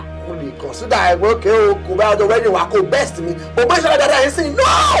ni, wá mo lè consider ẹ pé okay o kò bá ọjọ́ wedding wa kò best mi, bò bá ìṣẹ̀lẹ̀ dáadáa yẹn sí no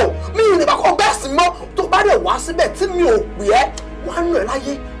mi ò ní bá kò best mi mọ́ tó bá dẹ̀ wá síbẹ̀ tí mi ò pè ẹ́ wọ́n á nù ẹ́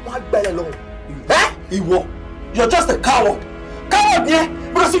láyé wọ́n á gbẹ́lẹ̀ lọ́rùn. Ìwọ, you're just a coward. Coward yeah,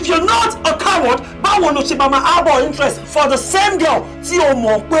 because if you're not a coward, báwo ló ṣe máa harbor interest for the same girl tí o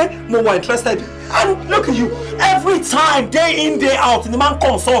mọ̀ pé mo wà interested. And look at you, every time day in day out ni máa ń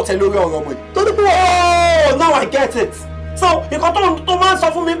consult ẹ lórí ọ̀rọ̀ ọmọ yìí. Torí pé oh now I get it. So nǹkan tó máa ń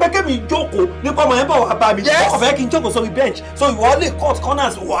sọ fún mi pé kémi jókòó nípa ọmọ yẹn bọ̀ wá bá mi. Yes. Ọ̀fẹ́ kí n jókòó sórí bench so ìwọ lè cut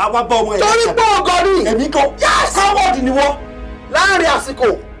corners wà wá bá ọmọ yẹn. Torí pé ọgọ́ ni. Èmi kan. Yes. Coward ni wọ́n. Láàárín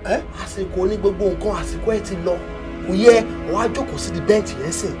àsìkò. Àsìkò ní gbogbo nǹkan àsìkò ẹ ti lọ. Kò yẹ wọ́n á jókòó sí the bench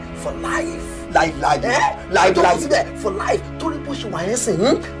yẹn sìn for life. Jókòó síbẹ̀ for life. Torí bó ṣe wà yẹn sìn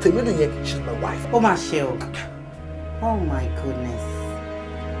tèmi ló yẹ she's my wife. Ó mà ṣe o. Oh my goodness.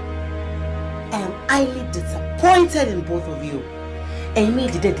 I am highly disappointed in both of you. Ẹ̀yin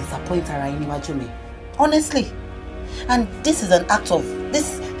méjì dẹ̀ disappoint ara yín níwájú mi. Honestly. And this is an act of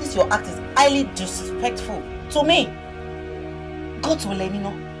this your act is highly disrespectful to me. God tó lẹ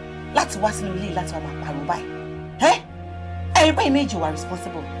nínú láti wá sínú ilé láti wá máa pariwo báyìí. Ẹ̀yin báyìí méjì wà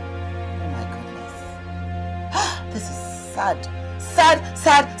responsible. Oh my goodness. This is sad.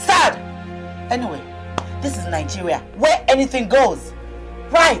 Sad. Anyway, this is Nigeria where anything goes.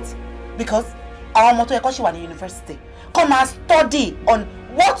 Right? Because our ọmọ tó yẹ kó ṣì wà ní university come and study on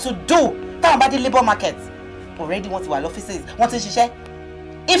what to do táwọn bá dé labour market. Already wọ́n ti wà offices, wọ́n ti ṣiṣẹ́.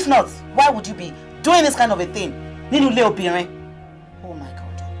 If not, why would you be doing this kind of a thing nínú ilé obìnrin? Oh my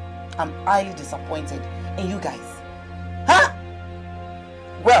God. I'm highly disappointed in you guys. Huh?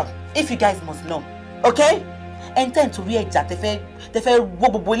 Well, if you guys must know, okay? Intend to react that they fẹ́ wo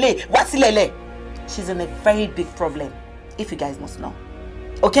gbogbo ilé wá sílẹ̀. She's in a very big problem, if you guys must know.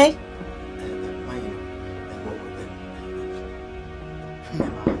 Okay?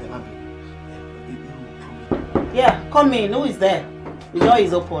 Yeah, come in. Who is there? The door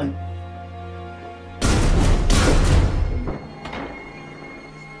is open.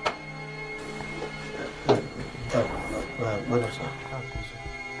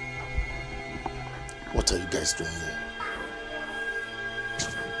 What are you guys doing here?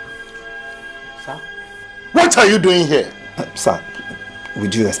 Sir? What are you doing here? Sir,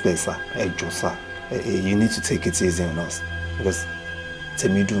 with due respect, sir, sir, you need to take it easy on us because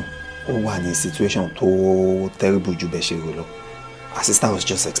Temidu, wà ní situation tó terrible ju bẹ́ẹ̀ ṣe rò lọ. Our sister was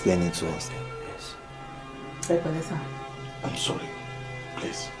just explaining to us. Yes. I'm sorry.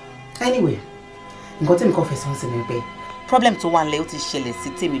 Please. Anyway, nǹkan tí mi kàn fẹ́ sọ sí mi pé problem tó wà nílẹ̀ ó ti ṣẹlẹ̀ sí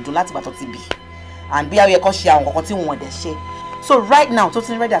Temidu láti ìgbà tó ti bí. And bí àwọn ẹ̀kọ́ ṣe àwọn kankan tí wọ́n dẹ̀ ṣe. So right now,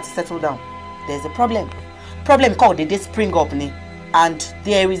 totally ready to settle down. There's a problem. Problem called the day spring up ni. And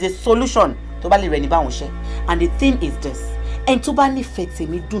there is a solution tó bá lè rẹ̀ ní báwọn ṣe. And the thing is this. Ẹni tó bá nífẹ̀ẹ́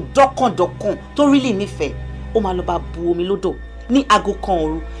Temidu dọ́kàndọ́kàn tó really nífẹ̀ẹ́ ó máa lọ bá bu omi lódò ní aago kan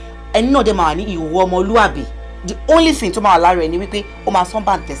òru. Ẹni náà dẹ̀ máa wà ní ìhòòhò ọmọlúwàbí. The only thing tó máa wà lára ẹ̀ ni wípé ó máa sán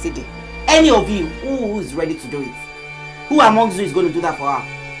bá ń tẹ̀sídẹ̀. Any of you who is ready to do it? Who amongst you is going to do that for her?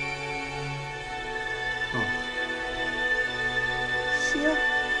 Sure.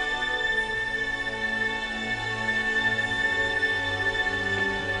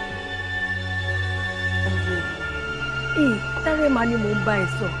 Tẹ́rẹ̀ máa ní mò ń bá ẹ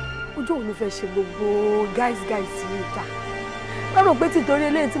sọ ojú òun ló fẹ́ ṣe gbogbo guys sí ìta lọ́rọ̀ pé tìtorí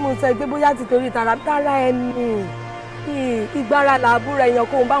eléyìí tí mo sọ pé bóyá tìtorí tara ẹni ìgbára làbúrò èèyàn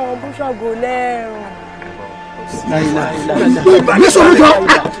kò ń bá wọn bú ṣọ́ọ̀gù lẹ́rùn. ní sọ̀rọ̀ jọ.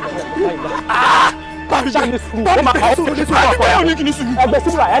 ẹgbẹ́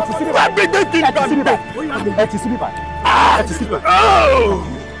síbíbà ẹ ti síbíbà ẹ ti síbíbà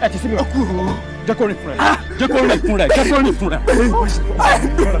ẹ ti síbíbà jẹ́ kó rìn fún rẹ̀ jẹ́ kó rìn fún rẹ̀ jẹ́ kó rìn fún rẹ̀.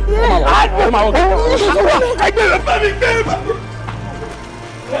 ó máa wọ ẹgbẹ́ rẹ̀ bá mi gbé bá.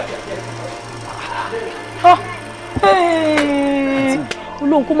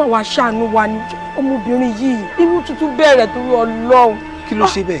 Olóhùn kó má wá ṣàánú wa ni ọmọbìnrin yìí inú tuntun bẹ̀rẹ̀ torí Ọlọ́run. Kí ló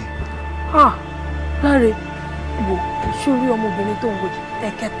ṣe bẹ́ẹ̀? Láre wò sórí ọmọbìnrin tó ń wòye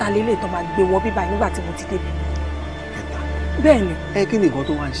ẹ̀kẹta lélẹ̀ tó máa gbé wọ bíbá nígbà tí mo ti débi. Bẹ́ẹ̀ni. Ẹ kí ni nǹkan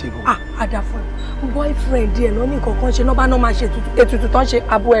tó wá ń ṣe gan? Àdàfọ̀ boyfriend ẹ̀ lọ ní nǹkan kan ṣe náà bá náà máa ṣe ètùtù tán ṣe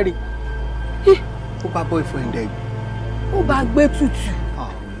abo ẹ̀rì. Ó bá boyfriend ẹ̀. Ó bá gbé tutù.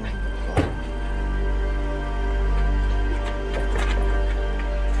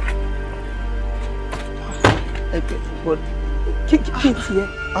 Kí tiẹ̀?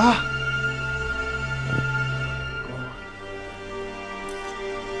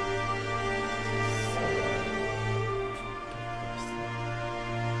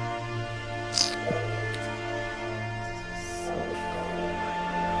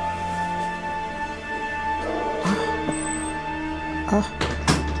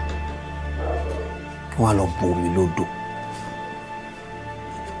 Wọ́n á lọ bu omi lódò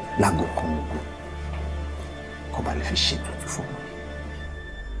láago kan gbogbo kó ba lè fi ṣètùtù fún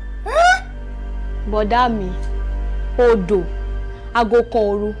mi. Bọ̀dá mi, odò, aago kan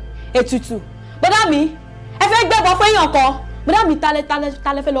òru, ètùtù. Bọ̀dá mi, ẹ fẹ́ gbẹ́bọ fẹ́yàn kan. Bọ̀dá mi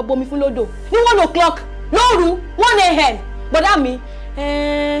talẹ́ fẹ́ lọ bomi fún lódò. Ní 1 o'clock lóru 1 a.m. Bọ̀dá mi,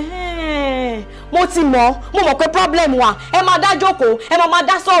 mo ti mọ̀ pé problem wà. Ẹ máa dá jókòó, ẹ máa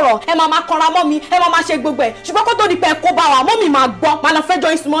dá sọ̀rọ̀, ẹ máa kanra mọ́ mi, ẹ máa ṣe gbogbo ẹ̀. Ṣùgbọ́n kó tó di pé ẹ kó bá wa, mọ́ mi máa gbọ́, máa lọ fẹ́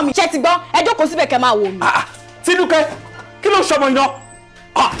join sùn mọ́ mi. Ṣé ti gbọ́? Ẹ jókòó síbẹ̀ kẹ́ máa wò mí. Tinúkẹ́, kí ló ń ṣọmọ iná?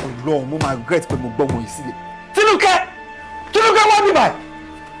 Ọlọ́run, mo máa regret pé mo gbọ́ wọn yìí sílẹ̀. Tinúkẹ́ wá bí báyìí.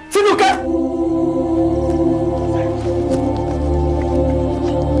 Tinúkẹ́.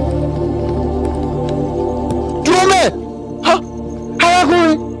 Dúró mẹ́!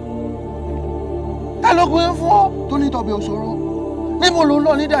 Arákùnrin! Ta ló gbé fún ọ tó ní tọ̀bẹ̀ òṣòro? Níbo ló ń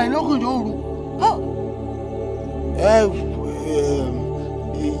lọ nídà yín lókùnjọ́ òru?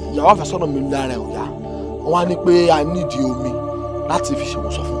 Ìyàwó àfẹ́sọ́nà mi lára ẹ̀ ò yá. Wọ́n á ní pé a nídìí omi láti fi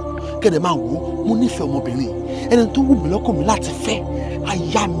ṣèwòsàn fún un. Kéde máa wò ó, mo nífẹ̀ẹ́ ọmọbìnrin. Ẹni tó wù mí lọ́kàn mi láti fẹ́.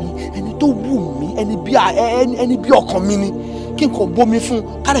 Aya mi, ẹni tó wù mí, ẹni bí ọkàn mi ni. Kí n kò bomi fún un,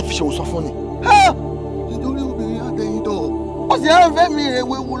 ká lè fi ṣèwòsàn fún ni. Nítorí obìnrin àtẹ̀yìntọ̀, ó sì á fẹ́ mi rẹ̀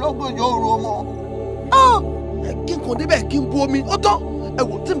wewu lọ́gbọ̀njọ́ òru ọmọ. Kí n kò débẹ̀ kí n bu omi, ó tán. Ẹ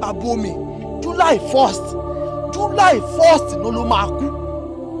wò tí n bá bu omi, July 1st ló ló máa kú.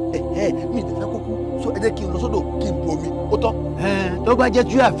 Mi ì lè fẹ́ kó kú, so ẹ jẹ́ kí n lọ sódò kí n bu omi, ó tán. Tó bá jẹ́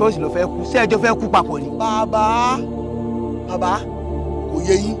July 1st ló fẹ́ kú, ṣé ẹjọ́ fẹ́ kú papọ̀ ni? Bàbá kò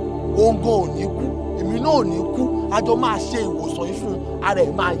yẹ yín, góńgó ò ní kú, èmi náà ò ní kú, a jọ máa ṣe ìwòsàn yìí fún ara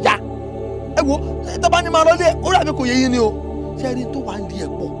ẹ̀ máa yá. Ẹ wo, tọ́ba ní máa lọlé, ó rà mí kò yẹ yín ni o. Ṣé ẹ rí tó wà ń di ẹ̀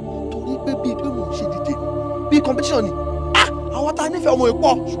pọ̀ torí pé bíi pé mò ń ṣe díje bíi competition ni. Àwọn tá a nífẹ̀ẹ́ ọmọ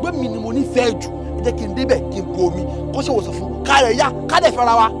ìpọ̀ ṣùgbọ́n mi ni mo nífẹ̀ẹ́ jù. Ẹ jẹ́ kí n débẹ̀ kí n bu omi kó ṣe ìwòsàn fún ká rẹ̀ yá ká dẹ̀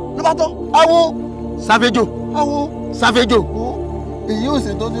fẹ́ra wa ló bá tán. Awo Sáfẹ́jò. Èyí ò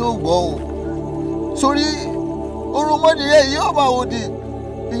sì tó ní ó gbọ́ o. Sórí orúmọdé yìí yóò bá wò di.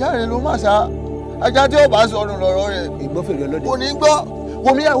 Ìyá rẹ̀ ló máa ṣá. Ajá tí ó bá sọnù lọ́rọ̀ rẹ̀. Ìgbọ́fèrè ọlọ́dẹ. Kò ní gbọ́.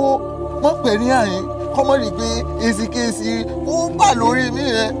 Wòmí ẹ̀ wo, wọ́n pè ní àyín. Kọ́mọ́rì pé èsìkéèsì ó bà lórí mi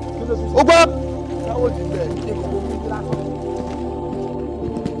rẹ̀. Ó gbọ́. Táwọn ti bẹ̀ ní gbogbo mi lásán.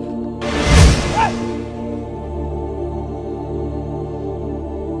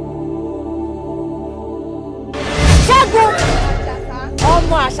 Ṣẹ́gun!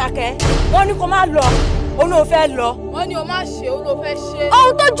 Ọmọ Àṣàkẹ́, wọ́n ní kó má lọ, òun ló fẹ́ lọ. Wọ́n ní o má ṣe, òun ló fẹ́ ṣe.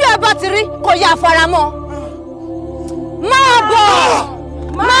 Ohun tójú ẹ bá ti rí kò yà faramọ́. Máa bọ̀!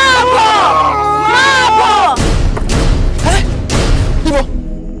 Máa bọ̀! Máa bọ̀! Bímọ,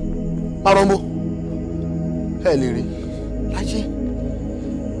 Parọ́mbó, ẹ lè rí láyé.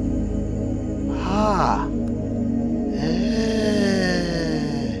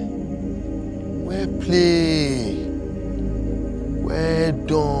 Well played. Well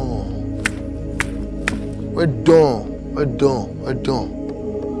done. Well done. Well done. Well done.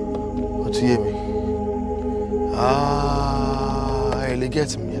 Ó ti yé mi. Ẹ lè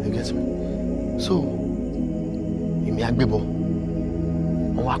get me. Ẹ lè get me. So, èmi àgbébọ̀.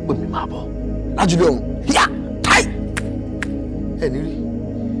 Wọ́n wá pè mí máa bọ̀. Lájúlé ọ̀hún. Yá! Táì! Ẹ ní rí.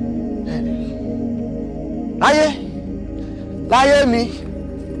 Ẹ ní rí. Láyé mi.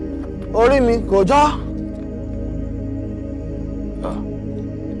 Orí mi kò jọ́.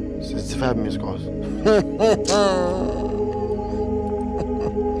 65 missed calls.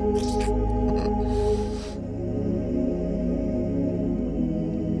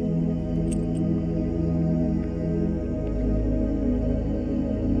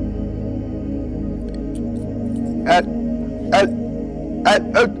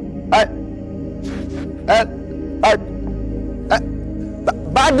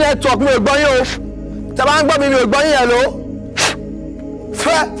 Bad network mi ò gbọ́ yín o. Tẹ́ bá ń gbọ́ mi ò gbọ́ yín yẹn ló.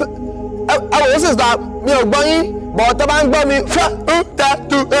 Àwọn sísá mi ò gbọ́ yín bọ̀ tẹ́ bá ń gbọ́ mi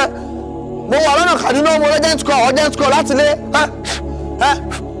mo wà lọ́nà Kaduna mo urgent call láti lé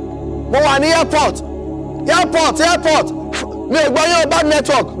mo wà ní airport mi ò gbọ́ yóò bad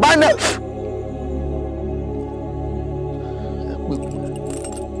network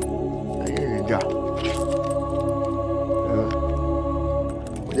ayé rẹ̀ dà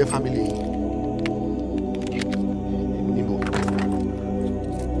mo jẹ́ family yìí.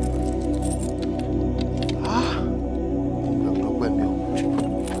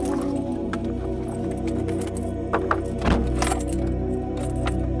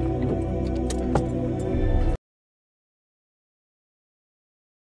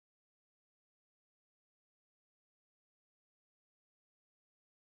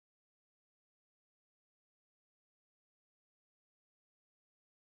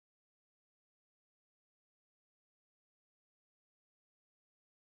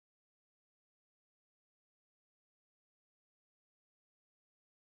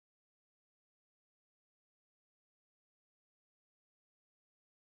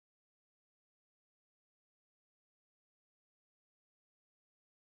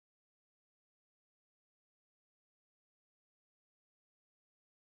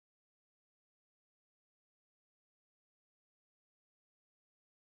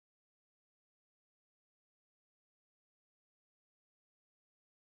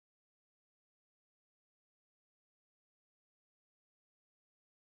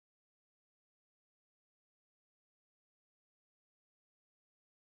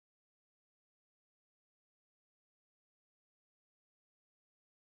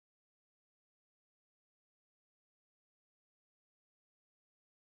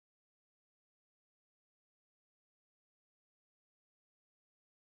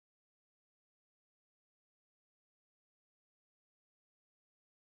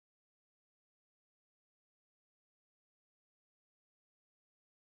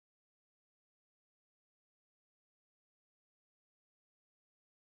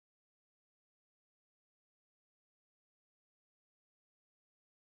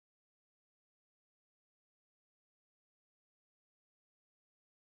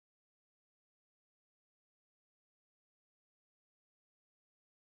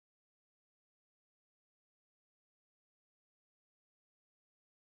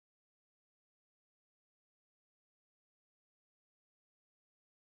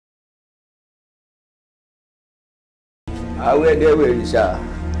 awẹ́dẹ́wẹ̀ ìṣà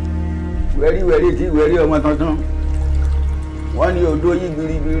wẹ́ríwẹ́rí tí wẹ́rí ọmọ tuntun wọ́n ní odó yí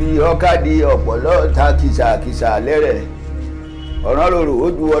biribiri ọ̀kadì ọ̀pọ̀lọ́ ta kìsàkìsà lẹ́rẹ̀ ọ̀ràn lòrò ó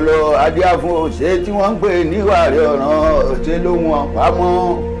ju ọlọ adíáfún òṣè tí wọ́n ń pè níwà rẹ̀ ọ̀ràn òṣè ló wọn pamọ́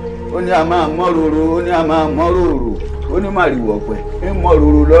ó ní a máa mọ́ roro ó ní a máa mọ́ roro ó ní màrìwọ̀ ọ̀pẹ̀ ń mọ́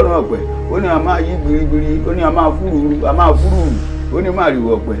roro lọ́rùn ọ̀pẹ̀ ó ní a máa yí biribiri ó ní a máa fúruru ó ní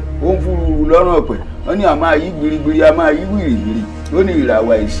màrìwọ̀ ọ̀pẹ̀ ó ń fúruru lọ́rùn ọ̀pẹ̀ ó ní a máa yí gbirigbiri a máa yí wìrìwìrì ó ní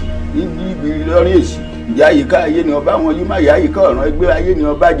ìràwọ̀ èsì ní gbirigbiri lọ́rùn èsì ìyá àyíká ayé ni ọba wọn yí má yá àyíká ọ̀ràn ẹgbẹ́ ayé ni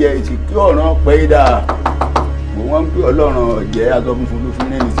ọba jẹ èsì kí ọ̀ràn pẹ́ dà bò wọ́n ń pè ọlọ́run ọ̀jẹ́ aṣọ funfun ló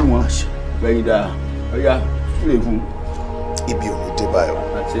fún ẹni tí wọ́n pẹ́ dà ọ̀yá súre fún. ibi ò ní dé báyọ̀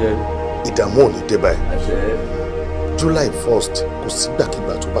ìdààmú ò ní dé báyọ̀ July 1st kò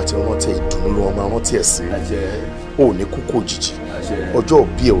sígbàkigbà tó bá ti rántí ìdùnnú ló wọn máa rántí ẹ̀ sí ò ní kúkú òjijì ọjọ́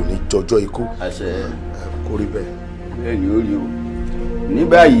òbí ẹ̀ ò ní jọjọ́ ikú kó rí bẹ́ẹ̀. bẹ́ẹ̀ ni ó rí o ní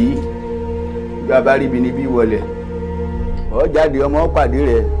báyìí bí a bá rí ibi níbí wọlé ọ jáde ọmọ pàdé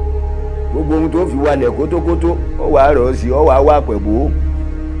rẹ gbogbo ohun tó fi wálẹ̀ kótókótó ọ wàá rọ̀ sí ọ wàá wà pẹ̀bó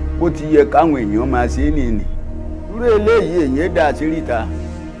bó ti yẹ káwọn èèyàn máa ṣe é nìyí irú eléyìí èèyàn dà sí ríta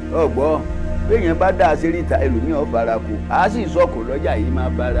ọgbọ́ béèyàn bá dà sí ríta ẹlòmíràn fara kù á sì sọkò lọ́jà yìí máa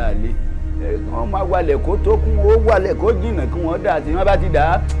bára lé wọ́n máa wálẹ̀ kó tó kún ó wálẹ̀ kó jìnnà kí wọ́n dà sí wọ́n bá ti dà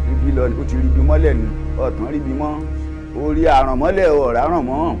á ibi lọ ó ti ríbi mọ́lẹ̀ nù ọ̀tún ríbi mọ́ orí àràn mọ́lẹ̀ ọ̀rá ràn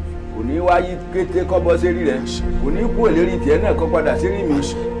mọ́ kò ní wáyé kété kọ́ bọ́ sérí rẹ̀ kò ní kú èlérí tiẹ̀ náà kọ́ padà sérí mi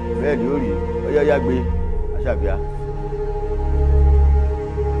bẹ́ẹ̀ ni ó rí ọyọ́yá gbé aṣàbíà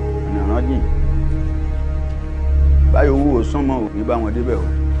ọ̀nà ìrànjìn báyọ̀ owó sánmọ́ òbí bá wọn débẹ̀ o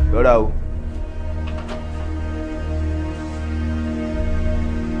lọ́ra o.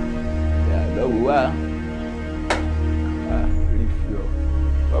 lọ́wọ́ wá rí fi ọ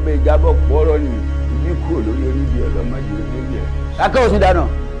ọbẹ̀ ìjábọ̀ pọ̀rọ̀ ni ibi kúrò lórí oníbi ọlọ́mọdé olórí ẹ̀. kákẹ́ òsì dáná.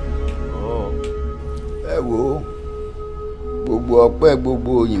 ẹ wo gbogbo ọpẹ́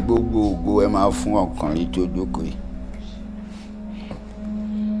gbogbo òyìn gbogbo ògo ẹ máa fún ọkùnrin tó jókòó yìí.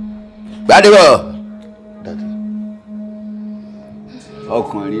 Gbádébọ̀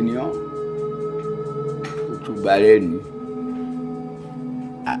ọkùnrin ni ọ́ ó tún balẹ̀ ni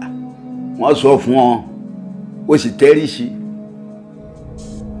wọ́n sọ fún ọ ó sì tẹ́rí sí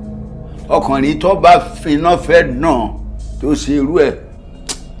ọkùnrin tó bá finá fẹ́ náà tó ṣe irú ẹ̀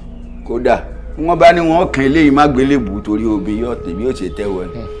kódà wọ́n bá ní wọ́n kàn eléyìí má gbélébùú torí obì yọ tèmi ó ṣe tẹ́wọ́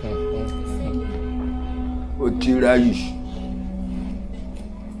ni ó ti ráyè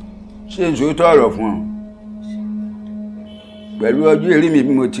ṣé n sòótọ́ ọ̀rọ̀ fún ọ pẹ̀lú ọjọ́ eré mi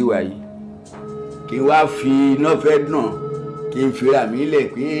bí mo ti wà yìí kí n wá fi iná fẹ́ náà kí n fira mi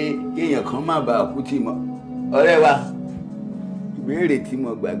lẹ̀ pé kéèyàn kan má bàa kú tì mọ́ ọ̀rẹ́ wa ìbéèrè tí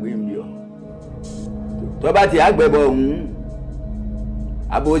mo gbàgbé ń bí ọ tó bá ti àgbẹ̀bọ̀ ọ̀hún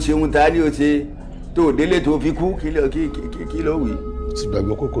àbò ṣeun ta ni ó ṣe tó délé tó fi kú kí ló wí. ti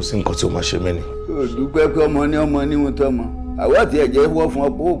gbàgbé kó kò sí nǹkan tí ó máa ṣe mí ni. yóò dúpẹ́ pé ọmọ ní wọn tọ́mọ àwọn àti ẹ̀jẹ̀ wọ́ fún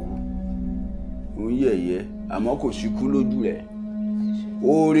ọ̀pọ̀ òkú òun yẹ̀yẹ́ àmọ́ kò sí kú lójú rẹ̀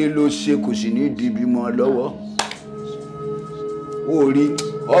oore ló ṣe kò sì ní dìbì mọ́ lọ́wọ́ orí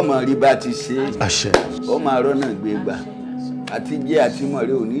ọmọ rí bá ti ṣe àṣẹ ọmọ àrọ́nà gbé gbà àti jẹ́ àti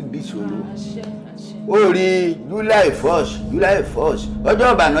mọ̀rẹ́ òní dìṣòro orí July 1st ọjọ́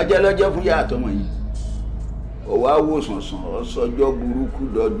ìbànújẹ́ lọ́jọ́ fún yá àtọmọ yìí ọwọ́ àwòsànsàn ọ̀sọ́jọ́ burúkú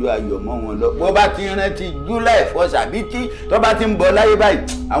dọ́jọ́ ayọ̀ mọ́ wọn lọ bó bá ti rántí July 1st àbí tí tó bá ti ń bọ̀ láyé báyìí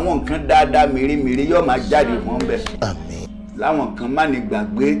àwọn nǹkan dáadáa mèremère yóò máa jáde fún ọ́n bẹ̀ láwọn kan má ní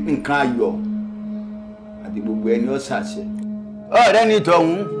gbàgbé nǹkan ayọ̀ àti gbogbo ẹni ó ṣàṣẹ ọ̀rẹ́ ní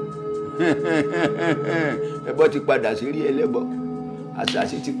tọ̀hún ẹbọ ti padà sí rí ẹlẹ́bọ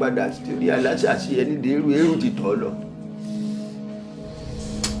àṣàṣì ti padà sí rí aláṣàṣì ẹni dé eru ti tọ̀ lọ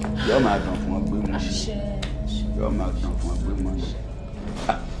yóò máa tàn fún ọgbẹ́ mọ́ yóò máa tàn fún ọgbẹ́ mọ́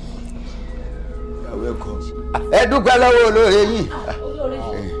ìyàwó ẹ̀kọ́ ẹ dúpẹ́ lọ́wọ́ olóore yìí.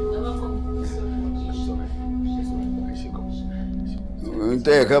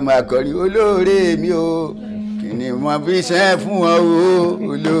 tẹ́ ẹ̀kọ́ máa kọrin olóore mi o kí ni mo fi ṣe fún ọ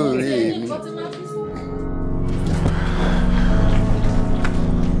o olóore mi.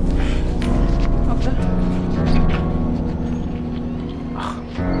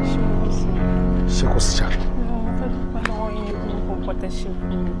 ṣé kò sí ṣá.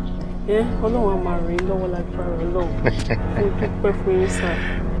 Ọlọ́run á máa ràn yín lọ́wọ́ lágbára Ọlọ́run. Mo dúpẹ́ fún yín sà.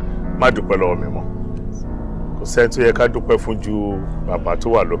 Má dúpẹ́ lọ́wọ́ mi mọ́. Kò sẹ́ni tó yẹ ká dúpẹ́ fún ju bàbá tó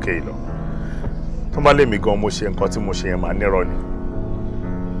wà lókè yìí lọ. Tó bá lè mí gan mo ṣe nǹkan tí mo ṣe yẹn máa nírọ̀ ni.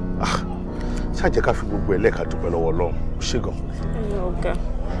 Ṣáà jẹ́ ká fi gbogbo ẹ̀ lẹ́ka dúpẹ́ lọ́wọ́ Ọlọ́run. Ó ṣe gan. Ọ̀gá,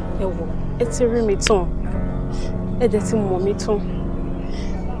 ẹ wò, ẹ ti rí mi tán. Ẹ dẹ̀ ti mọ̀ mi tán.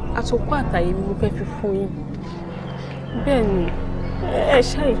 Àtòkọ́ àtàyè mi mo fẹ́ fi fún yín. Bẹ́ẹ̀ ni, ẹ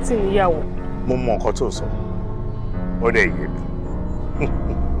ṣáà tí níyàwó. Mo mọ nǹkan tó sọ. Ó dẹ̀ yé mi.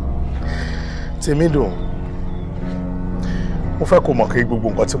 Tèmi dùn. Mo fẹ́ kó mọ̀ kí gbogbo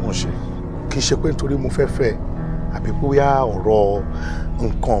nǹkan tí mo ṣe kì í ṣe pé nítorí mo fẹ́ fẹ́ àbí bóyá ọ̀rọ̀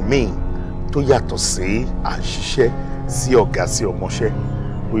nǹkan míì tó yàtọ̀ sí à ń ṣiṣẹ́ sí ọ̀gá sí ọmọṣẹ́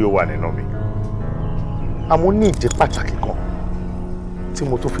bóyá ó wà nínú mi. Àmọ́ ní ìdí pàtàkì kan tí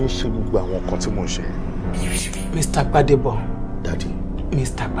mo tó fi ń ṣe gbogbo àwọn nǹkan tí mo ń ṣe. Mr. Gbadebo. Daddy.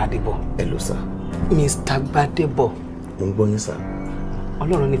 Mr. Gbadebo. Hello sir. Mr. Gbadebo. Mo ń gbọ́ yín sir.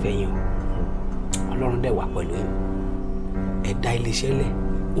 Ọlọ́run nífẹ̀ẹ́ yín o. Ọlọ́run dẹ̀ wà pẹ̀lú yín. Ẹ̀dá iléeṣẹ́ lẹ̀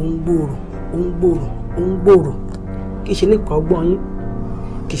ó ń gbòòrò ó ń gbòòrò ó ń gbòòrò kì í ṣe nípa ọgbọ́n yín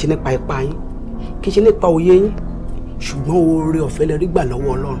kì í ṣe nípa ipá yín kì í ṣe nípa òye yín ṣùgbọ́n oore ọ̀fẹ́ lẹ rí gbà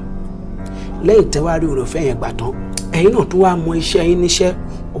lọ́wọ́ Ọlọ́run lẹ́yìn tẹ́ wá rí oore ọ̀fẹ́ yẹn gbà tán ẹ̀yin náà tó wá mọ iṣẹ́ yín níṣẹ́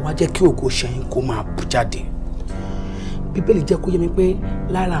ó wá jẹ́ kí ògo iṣẹ́ yín kó máa bú jáde Bíbélì jẹ́ kó yé mi pé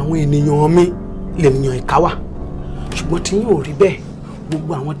lára àwọn ènìyàn mi lènìyàn ìkà wà ṣùgbọ́n tí yín ò rí bẹ́ẹ̀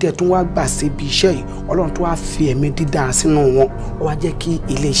gbogbo àwọn tí ẹ tún wá gbà síbi iṣẹ́ yìí Ọlọ́run tó wá fi ẹ̀mí dídá sínú wọn ó wá jẹ́ kí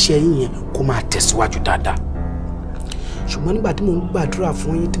ilé iṣẹ́ yín yẹn kó máa tẹ̀síwájú dáadáa ṣùgbọ́n nígbà tí mò ń gbàdúrà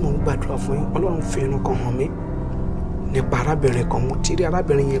fún yín Ọlọ́run fi irun kan hàn mí nípa arábìnrin kan mo ti rí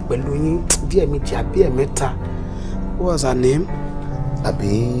arábìnrin yẹn pẹ̀lú yín bí ẹ̀ẹ̀mejì àbí ẹ̀ẹ̀mẹ́ta what was her name?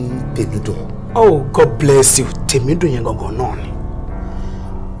 Àbí Tèmídùn. Oh, God bless you. Tèmídùn yẹn gangan náà ni.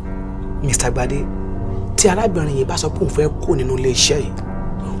 Mr. Gbadé, tí arábìnrin yẹn bá sọ pé òun fẹ́ kó nínú ilé iṣẹ́ yìí,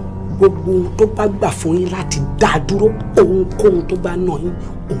 gbogbo tó bá gbà fún yín láti dá dúró, ohunkóhun tó bá nà yín,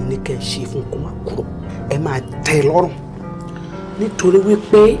 òun ní kẹ́ ẹ ṣe fún kó má kúrò. Ẹ máa tẹ́ ẹ lọ́rùn. Nítorí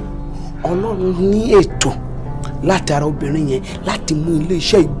wípé Ọlọ́run ní ètò láti ara obìnrin yẹn láti mú ilé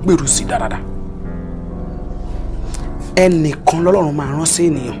iṣẹ́ ìgbèrú sí dáadáa. Ẹnìkan lọ́lọ́run máa rán sí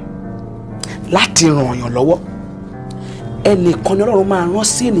ènìyàn láti ràn èèyàn lọ́wọ́. Ẹnìkan ni Ọlọ́run máa rán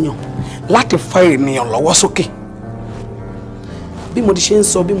sí ènìyàn láti fa ènìyàn lọ́wọ́ sókè. Bí mo ti ṣe ń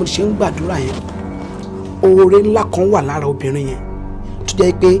sọ, bí mo ti ṣe ń gbàdúrà yẹn, oore ńlá kan wà lára obìnrin yẹn tó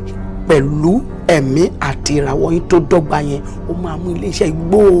jẹ́ pé pẹ̀lú ẹ̀mí àti ìràwọ̀ yín tó dọ́gba yẹn ó máa mú ilé iṣẹ́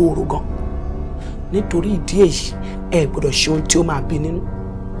gbòòrò gan. Nítorí ìdí èyí ẹ gbọ́dọ̀ ṣe ohun tí ó máa bí nínú.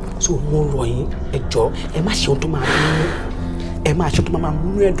 so mo rọ̀ yín ẹ jọ̀ọ́ ẹ má ṣe ohun tó máa mú ẹ má ṣe ohun tó máa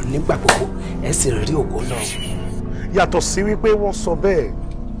múnú ẹ̀dùn nígbà gbogbo ẹ sì rí ògo náà. yàtọ̀ sí wípé wọ́n sọ bẹ́ẹ̀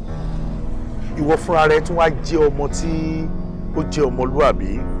ìwọ fúnra rẹ tún wá jẹ́ ọmọ tí ó jẹ́ ọmọlúàbí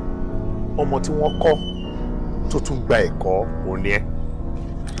ọmọ tí wọ́n kọ́ tó tún gba ẹ̀kọ́ òní ẹ̀.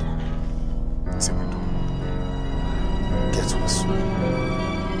 Get well soon.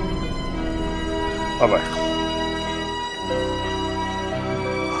 Bye-bye.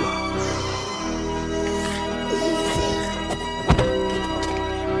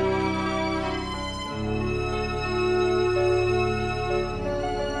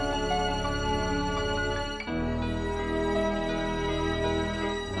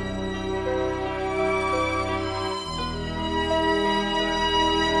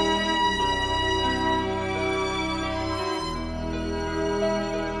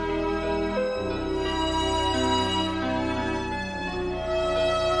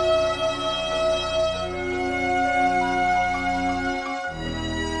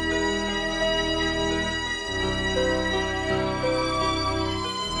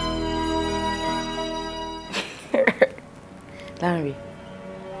 Lanre,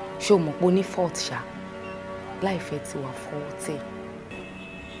 ṣé o mọ̀ pé o ní fault ṣá? Láìfẹ́ ti wà faulty.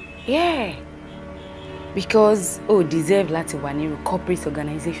 Yeah, because o deserve láti wà ní corporate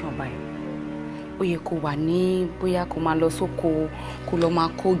organization báyìí. Ó yẹ kó wà ní bóyá kó máa lọ sóko, kó lọ máa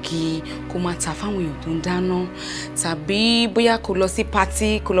kógi, kó máa tà fáwọn èèyàn tó ń dáná, tàbí bóyá kó lọ sí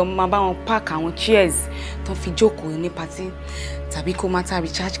party, kó lọ máa bá wọn park àwọn chairs tó fi jókòó ní party, tàbí kó máa ta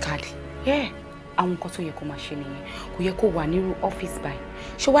recharge card. Yeah. Àwọn nǹkan tó yẹ kó máa ṣe nìyẹn kò yẹ kó wà nírú ọ́fíìsì báyìí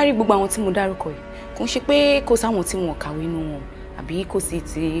ṣé wàá rí gbogbo àwọn tí mo dárúkọ yìí kò ń ṣe pé kò sáwọn tí wọn kàwé nínú wọn àbí kò sí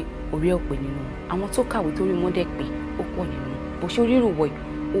ti orí ọ̀pẹ nínú wọn àwọn tó kàwé torí wọn dẹ̀ pé ó pọ̀ nínú wọn bó ṣe orí ìrùwọ̀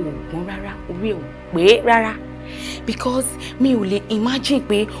yìí ò gbọ́n rárá orí ẹ̀ ò pé rárá because mi ò lè imagine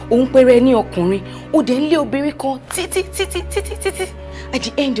pé òun péré ní ọkùnrin ó dẹ̀ ń lé obìnrin kan títí at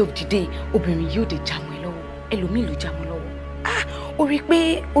the end of the day obìnrin yóò dé jámọ́ ẹ lọ́wọ́ ẹlòmíì ló jámọ́ lọ́wọ́ ó rí i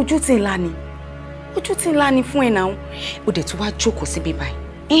pé ojú ti ńlá ni ojú tí ńlá ni fún ẹ náà ó dẹ̀ tún wá jókòó síbí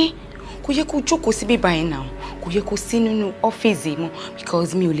báyìí kò yẹ kó jókòó síbí báyìí náà kò yẹ kó sí nínú ọ́fíìsì mọ́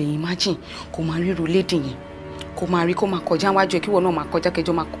because mi ò lè imagine kó máa ríro lédè yẹn kó máa rí kó máa kọjá wájú ẹ kí wọn náà máa kọjá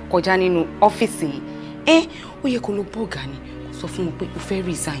kẹjọ máa kọjá nínú ọ́fíìsì yìí ó yẹ kó lọ bọ́ọ̀gà ni kó sọ fún wọn pé o fẹ́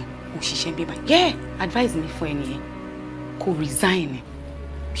resign o ṣiṣẹ́ bí báyìí yeah advice mi fún ẹ nìyẹn kó resign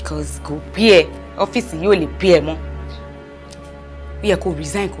because kò bí ẹ ọ́fíìsì yóò lè bí ẹ mọ́ ó yẹ kó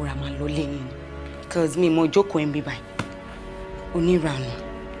resign kó ra máa lọ lẹ́yìn ni. Because me mo jókòó ń bí báyìí oníranù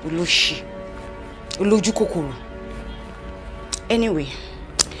olóṣì olójú kòkòrò anyway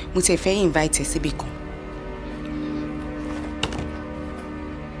mo ti fẹ́ invite ẹ síbi kan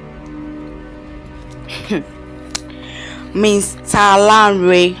Mr.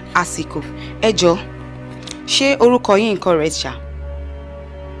 Lanre Asiko ẹ jọ̀ọ́ ṣé orúkọ yín correct ṣá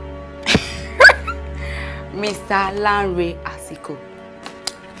Mr. Lanre Asiko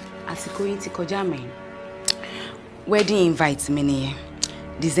àsìkò yìí ti kọjá mẹ́rin wedding invite mi nìyẹn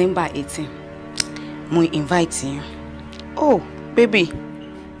December 18 mo invite yín oh baby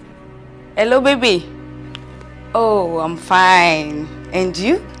hello baby oh I'm fine and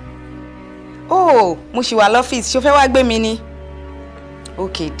you oh mo ṣì wà lọ́fíìsì ṣó fẹ́ wá gbé mi ni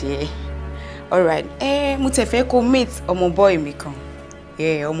okay dear alright mo tẹ̀ fẹ́ kó meet ọmọ boy mi kan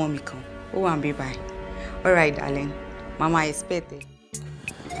ọmọ mi kan ó wà ń bí báyìí alright darling mama expect it.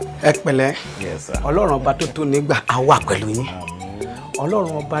 Ẹ pẹ̀lẹ́ Ọlọ́run ọba tó tó nígbà á wà pẹ̀lú yín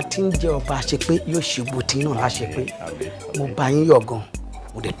Ọlọ́run ọba tí ń jẹ́ ọba àṣepé yóò ṣe bó tí náà láṣepé mo bá yín yọ̀ gan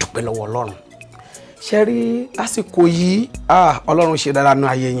mo dẹ̀ dúpẹ́ lọ́wọ́ Ọlọ́run ṣe rí lásìkò yìí Ọlọ́run ṣe dáadáa nínú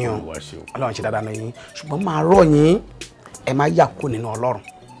ayé yín o Ọlọ́run ṣe dáadáa nínú yín ṣùgbọ́n máa rọ̀ yín ẹ má yà kó nínú Ọlọ́run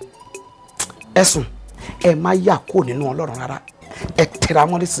ẹ̀sùn ẹ má yà kó nínú Ọlọ́run rárá ẹ tẹra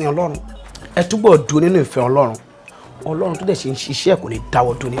mọ́ sí Ọlọ́run ẹ túbọ̀ dúró nínú ìfẹ́ Ọlọ́run Ọlọ́run tó dẹ̀ ṣe ń ṣiṣẹ́ kò ní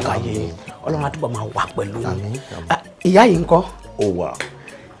dáwọ́ tó nínú ayé yín Ọlọ́run á túbọ̀ máa wà pẹ̀lú yín ìyá yìí ńkọ́. ó wà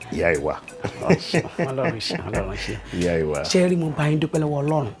ìyá ìwà. Ọlọ́run ṣe ìyá ìwà. ṣé rí mo bá yín dúpẹ́ lọ́wọ́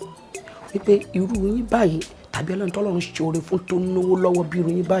Ọlọ́run wípé irú yín báyìí tàbí Ọlọ́run tọ́lọ́run ṣe oore fún tó náwó lọ́wọ́ bí irú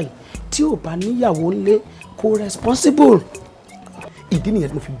yín báyìí tí ò bá níyàwó ńlé kó responsible ìdí nìyẹn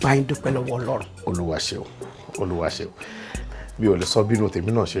tí mo fi bá yín dúpẹ́ lọ́wọ́ Ọlọ́run. Olúwa ṣeun Olúwa ṣeun bí o lè sọ bínú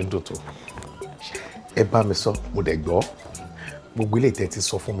tèmi náà ṣe ń dùn tó ẹ bá mi sọ mo dẹ̀ gbọ́ gbogbo ilé ìtẹ́ ti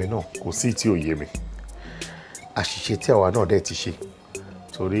sọ fún mi náà kò sí tí ò yé mi àṣìṣe tí àwa náà dẹ̀ ti ṣe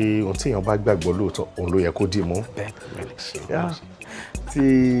torí ohun tí èèyàn bá gbàgbọ́ lóòótọ́ òun ló yẹ kó dì mú tí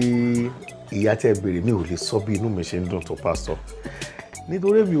ìyá tẹ́ béèrè mi ò lè sọ bí inú mi ṣe ń dùn tó pásítọ̀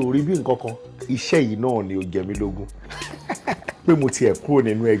nítorí mi ò rí bí nǹkan kan iṣẹ́ yìí náà ni ó jẹ mí lógún pé mo tiẹ̀ kúrò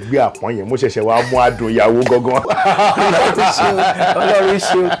nínú ẹgbẹ́ àpọ́n yẹn mo ṣẹ̀ṣẹ̀ wá mú adùn ìyàwó gangan. Ọlọ́run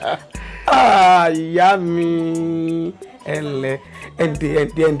ṣeun ìyá mi ẹ̀ǹlẹ́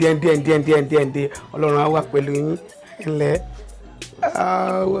ẹ̀ǹdẹ̀ Ọlọ́run á wà pẹ̀lú yín ẹ̀ǹlẹ́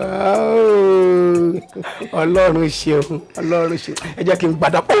Ọlọ́run ṣeun ẹ jẹ́ kí n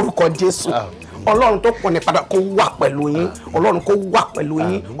gbàdá orúkọ Jésù Ọlọ́run tó pọ̀ ní padà kó wà pẹ̀lú yín Ọlọ́run kó wà pẹ̀lú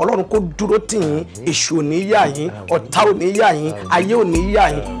yín Ọlọ́run kó dúró tì yín èṣù ò ní yà yín ọ̀tá ò ní yà yín ayé ò ní yà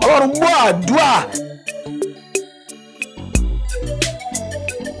yín Ọlọ́run gbọ́ àdúrà.